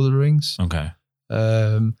 until Lord of the Rings. Okay.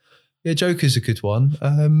 Yeah, Joker's a good one.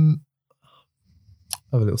 Have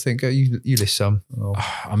a little think. You list some.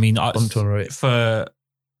 I mean,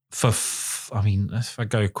 if I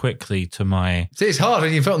go quickly to my... See, it's hard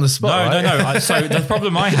when you put on the spot. No. So the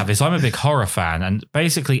problem I have is I'm a big horror fan, and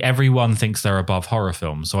basically everyone thinks they're above horror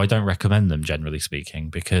films. So I don't recommend them, generally speaking,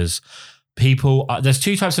 because people... there's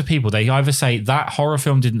two types of people. They either say that horror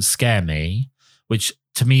film didn't scare me, which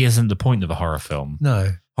to me isn't the point of a horror film.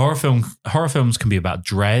 No. Horror films can be about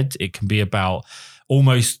dread. It can be about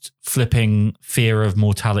almost flipping fear of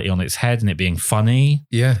mortality on its head and it being funny.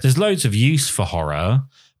 Yeah. There's loads of use for horror,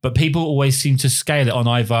 but people always seem to scale it on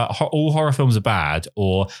either all horror films are bad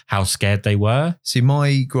or how scared they were. See,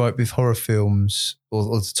 my gripe with horror films, or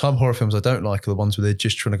the type of horror films I don't like, are the ones where they're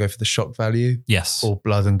just trying to go for the shock value. Yes. Or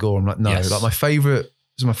blood and gore. I'm like, no. Yes. Like my favorite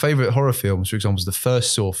horror films, for example, is the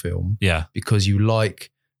first Saw film. Yeah. Because you like,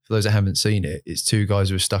 for those that haven't seen it, it's two guys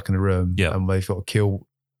who are stuck in a room and they've got to kill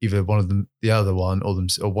either one of them, the other one, or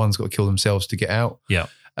one's got to kill themselves to get out. Yeah.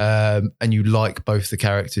 And you like both the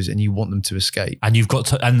characters and you want them to escape. And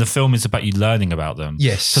and the film is about you learning about them.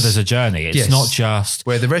 Yes. So there's a journey. It's not just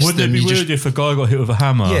where the rest wouldn't of them, it be weird if a guy got hit with a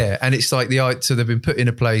hammer? Yeah. And it's like so they've been put in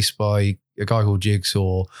a place by a guy called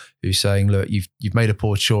Jigsaw who's saying, look, you've made a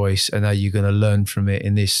poor choice and now you're going to learn from it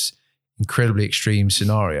in this incredibly extreme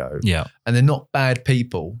scenario. Yeah. And they're not bad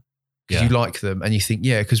people. Because you like them and you think,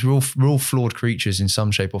 because we're all flawed creatures in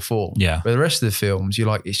some shape or form. Yeah. But the rest of the films, you're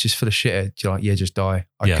like, it's just full of shit. You're like, just die.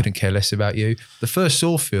 I couldn't care less about you. The first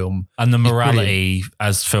Saw film. And the morality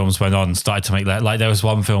as films went on started to make that. Like there was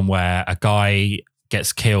one film where a guy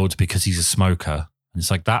gets killed because he's a smoker. And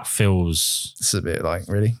it's like, that feels... It's a bit like,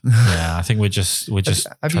 really? Yeah, I think we're just...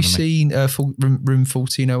 Have you seen Room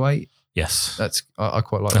 1408? Yes. I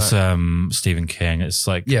quite like that. That's Stephen King. It's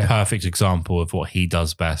like a perfect example of what he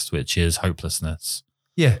does best, which is hopelessness.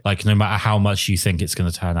 Yeah. Like no matter how much you think it's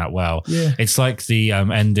going to turn out well. Yeah. It's like the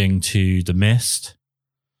ending to The Mist,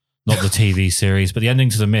 not the TV series, but the ending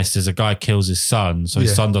to The Mist is a guy kills his son, so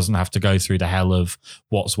his son doesn't have to go through the hell of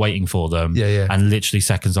what's waiting for them. Yeah. And literally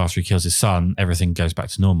seconds after he kills his son, everything goes back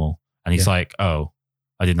to normal. And he's like, oh,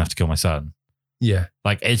 I didn't have to kill my son. Yeah.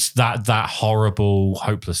 Like it's that horrible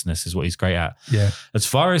hopelessness is what he's great at. Yeah. As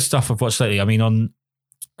far as stuff I've watched lately, I mean, on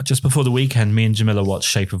just before the weekend, me and Jamila watched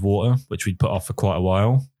Shape of Water, which we'd put off for quite a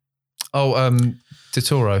while. Oh,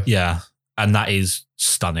 Totoro. Yeah. And that is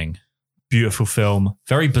stunning. Beautiful film.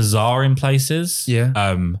 Very bizarre in places.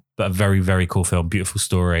 Yeah. But a very, very cool film. Beautiful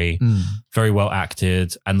story. Very well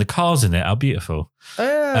acted. And the cars in it are beautiful.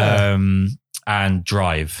 And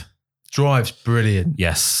Drive's brilliant.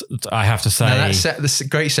 Yes, I have to say. That's a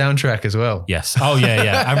great soundtrack as well. Yes. Oh,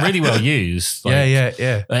 yeah. And really well used. Like,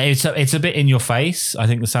 yeah. It's a bit in your face, I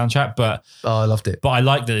think, the soundtrack, but... Oh, I loved it. But I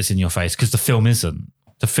like that it's in your face because the film isn't.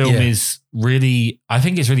 The film is really... I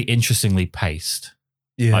think it's really interestingly paced.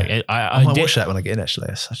 Yeah. Like, I might watch that when I get in, actually.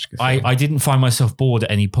 That's such a good film. I didn't find myself bored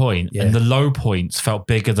at any point, and the low points felt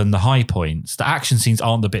bigger than the high points. The action scenes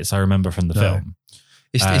aren't the bits I remember from the film.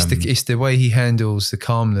 It's the way he handles the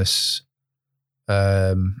calmness.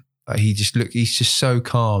 He's just so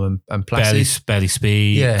calm and placid. Barely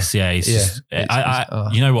speaks. Yeah. He's just,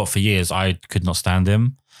 you know what? For years, I could not stand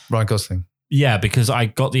him. Ryan Gosling. Yeah, because I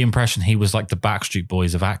got the impression he was like the Backstreet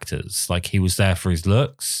Boys of actors. Like he was there for his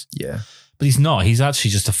looks. Yeah. But he's not. He's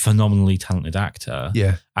actually just a phenomenally talented actor.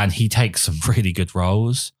 Yeah. And he takes some really good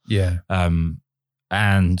roles. Yeah. And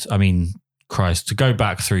I mean, Christ, to go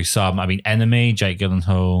back through some, I mean, Enemy, Jake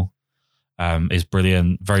Gyllenhaal is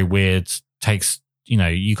brilliant. Very weird. Takes,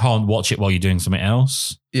 you can't watch it while you're doing something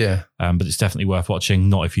else. Yeah. But it's definitely worth watching.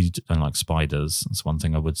 Not if you don't like spiders. That's one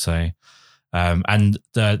thing I would say. And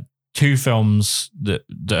the two films that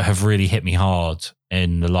have really hit me hard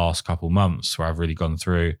in the last couple of months where I've really gone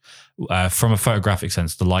through, from a photographic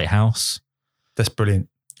sense, The Lighthouse. That's brilliant.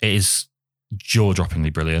 It is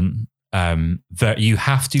jaw-droppingly brilliant. You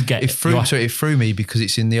have to get it threw me because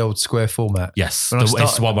it's in the old square format. Yes,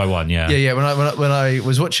 it's 1 by 1. Yeah, yeah. When I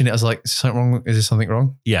was watching it, I was like, "Is there something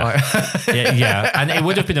wrong?" Yeah, yeah. And it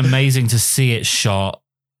would have been amazing to see it shot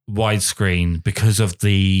widescreen because of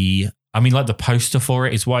the poster for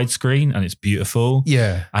it is widescreen and it's beautiful.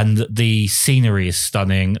 Yeah. And the scenery is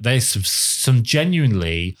stunning. There's some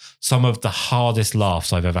genuinely, some of the hardest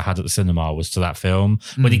laughs I've ever had at the cinema was to that film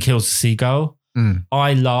when he kills the seagull.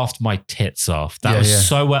 I laughed my tits off. That was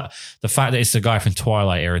so well. The fact that it's the guy from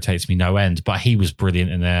Twilight irritates me no end, but he was brilliant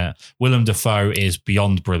in there. Willem Dafoe is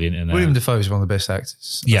beyond brilliant in there. Willem Dafoe is one of the best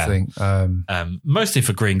actors, I think. Mostly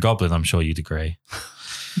for Green Goblin, I'm sure you'd agree.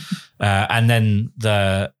 And then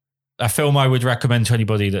a film I would recommend to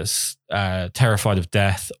anybody that's terrified of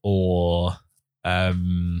death or I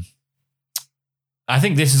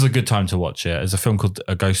think this is a good time to watch it. There's a film called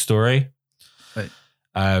A Ghost Story,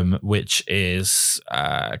 which is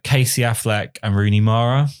Casey Affleck and Rooney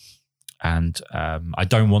Mara. And I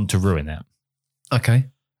don't want to ruin it. Okay.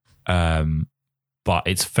 But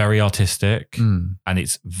it's very artistic and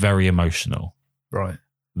it's very emotional. Right.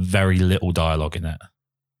 Very little dialogue in it.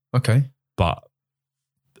 Okay. But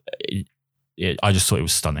I just thought it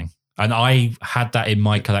was stunning. And I had that in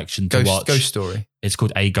my collection to watch. Ghost Story. It's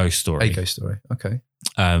called A Ghost Story. A Ghost Story. Okay.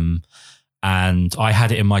 And I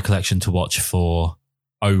had it in my collection to watch for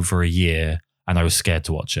over a year and I was scared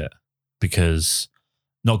to watch it because,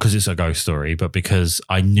 not because it's a ghost story, but because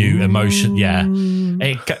I knew emotion. Yeah.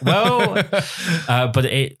 But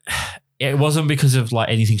it wasn't because of like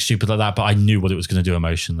anything stupid like that, but I knew what it was going to do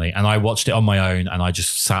emotionally. And I watched it on my own and I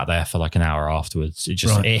just sat there for like an hour afterwards. It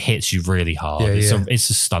hits you really hard. It's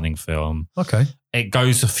a stunning film. Okay. It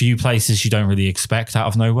goes a few places you don't really expect out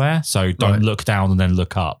of nowhere. So don't look down and then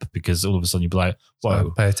look up because all of a sudden you'll be like, whoa.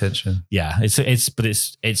 So pay attention. Yeah.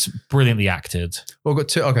 It's brilliantly acted. Well, I've got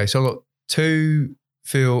two. Okay. So I've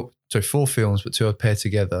got 4 films, but 2 are paired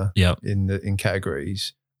together in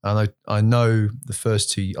categories. I know the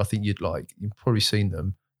first 2. I think you'd like. You've probably seen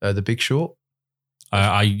them. The Big Short.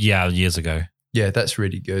 Years ago. Yeah, that's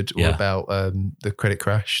really good. All about the credit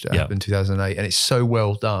crash that happened in 2008, and it's so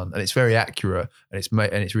well done, and it's very accurate, and it's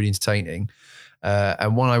really entertaining.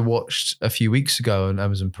 And one I watched a few weeks ago on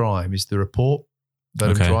Amazon Prime is The Report,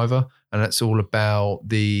 Adam Driver, and that's all about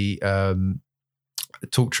the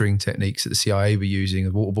torturing techniques that the CIA were using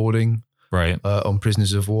of waterboarding on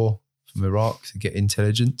prisoners of war from Iraq to get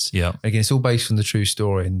intelligence. Yeah. Again, it's all based on the true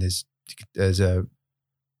story, and there's a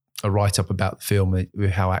write-up about the film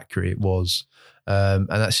with how accurate it was. And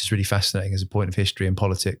that's just really fascinating as a point of history and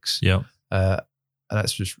politics. Yeah. And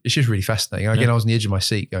it's just really fascinating. And again, I was on the edge of my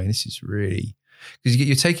seat going, this is really, because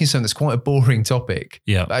you're taking something that's quite a boring topic,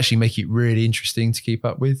 but actually make it really interesting to keep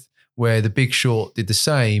up with, where The Big Short did the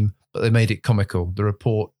same, but they made it comical. The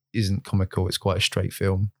Report isn't comical. It's quite a straight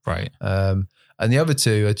film. Right. And the other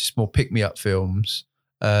 2 are just more pick-me-up films.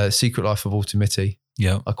 Secret Life of Walter Mitty.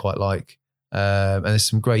 Yeah. I quite like. And there's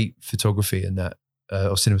some great photography in that,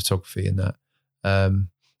 or cinematography in that.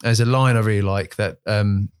 There's a line I really like that,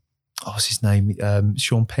 what's his name?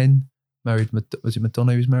 Sean Penn was it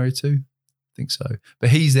Madonna he was married to? I think so. But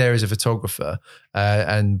he's there as a photographer.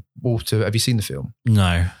 And Walter, have you seen the film?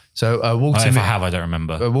 No. So Walter, if I have, I don't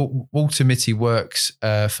remember. Walter Mitty works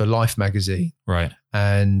for Life magazine. Right.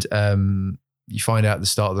 And you find out at the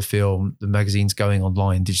start of the film, the magazine's going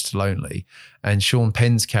online, digital only. And Sean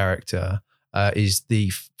Penn's character is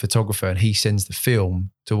the photographer, and he sends the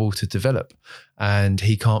film to Walter to develop, and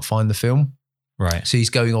he can't find the film. Right. So he's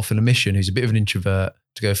going off on a mission, who's a bit of an introvert,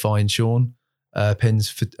 to go find Sean Penn's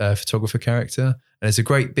photographer character. And there's a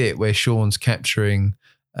great bit where Sean's capturing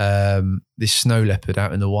this snow leopard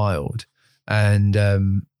out in the wild, and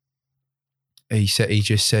he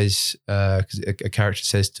just says, because a character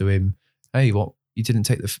says to him, "Hey, what you didn't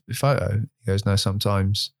take the photo. He goes, no,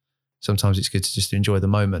 sometimes it's good to just enjoy the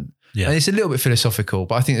moment. Yeah. And it's a little bit philosophical,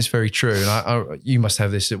 but I think it's very true. And you must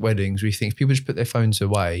have this at weddings where you think if people just put their phones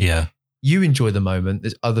away, you enjoy the moment.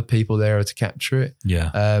 There's other people there to capture it.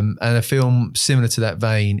 Yeah. And a film similar to that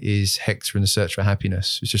vein is Hector and the Search for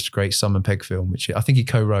Happiness. It's just a great Simon Pegg film, which I think he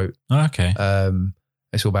co-wrote. Oh, okay.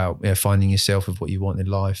 It's all about finding yourself with what you want in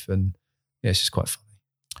life. And it's just quite funny.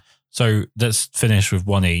 So let's finish with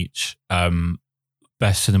one each.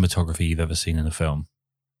 Best cinematography you've ever seen in a film.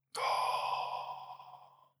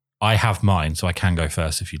 I have mine, so I can go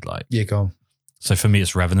first if you'd like. Yeah, go on. So for me,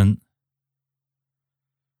 it's Revenant.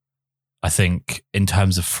 I think in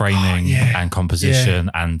terms of framing and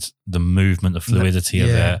composition and the movement, the fluidity of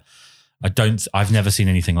it, I've never seen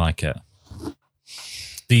anything like it.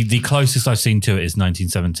 The closest I've seen to it is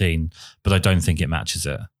 1917, but I don't think it matches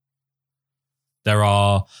it.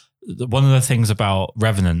 One of the things about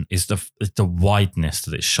Revenant is the wideness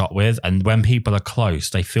that it's shot with, and when people are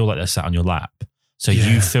close, they feel like they're sat on your lap. So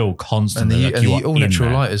you feel constantly and the all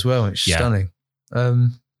natural light as well. It's stunning.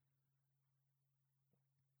 I'll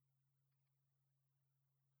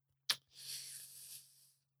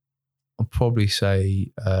probably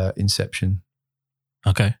say Inception.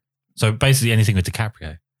 Okay. So basically anything with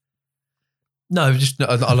DiCaprio. No,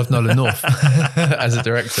 I love Nolan North as a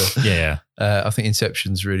director. Yeah. I think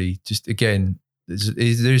Inception's really just, again,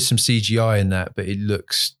 there's some CGI in that, but it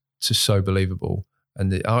looks just so believable.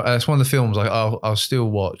 And it's one of the films I'll still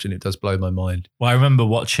watch, and it does blow my mind. Well, I remember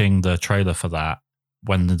watching the trailer for that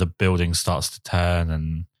when the building starts to turn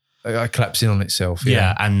and it collapses in on itself.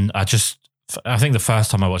 Yeah, and I think the first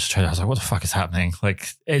time I watched the trailer, I was like, "What the fuck is happening?"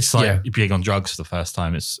 Like it's like being on drugs for the first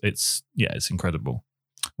time. It's incredible.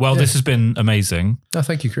 Well, this has been amazing. Oh,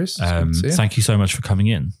 thank you, Kris. Thank you so much for coming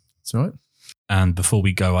in. It's all right. And before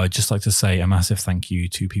we go, I'd just like to say a massive thank you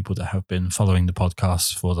to people that have been following the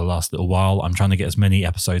podcast for the last little while. I'm trying to get as many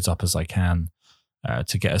episodes up as I can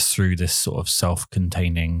to get us through this sort of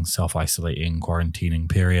self-containing, self-isolating, quarantining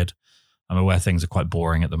period. I'm aware things are quite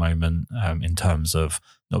boring at the moment in terms of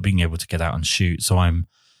not being able to get out and shoot. So I'm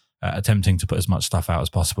attempting to put as much stuff out as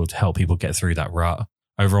possible to help people get through that rut.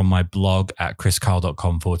 Over on my blog at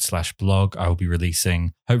kriskarl.com/blog, I will be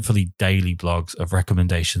releasing hopefully daily blogs of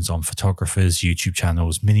recommendations on photographers, YouTube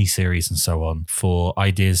channels, mini-series and so on, for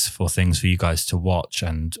ideas for things for you guys to watch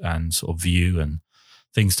and sort of view and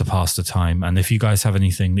things to pass the time. And if you guys have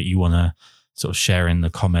anything that you want to sort of share in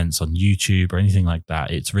the comments on YouTube or anything like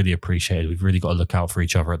that, it's really appreciated. We've really got to look out for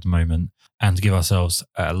each other at the moment and give ourselves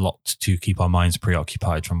a lot to keep our minds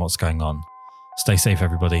preoccupied from what's going on. Stay safe,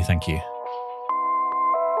 everybody. Thank you.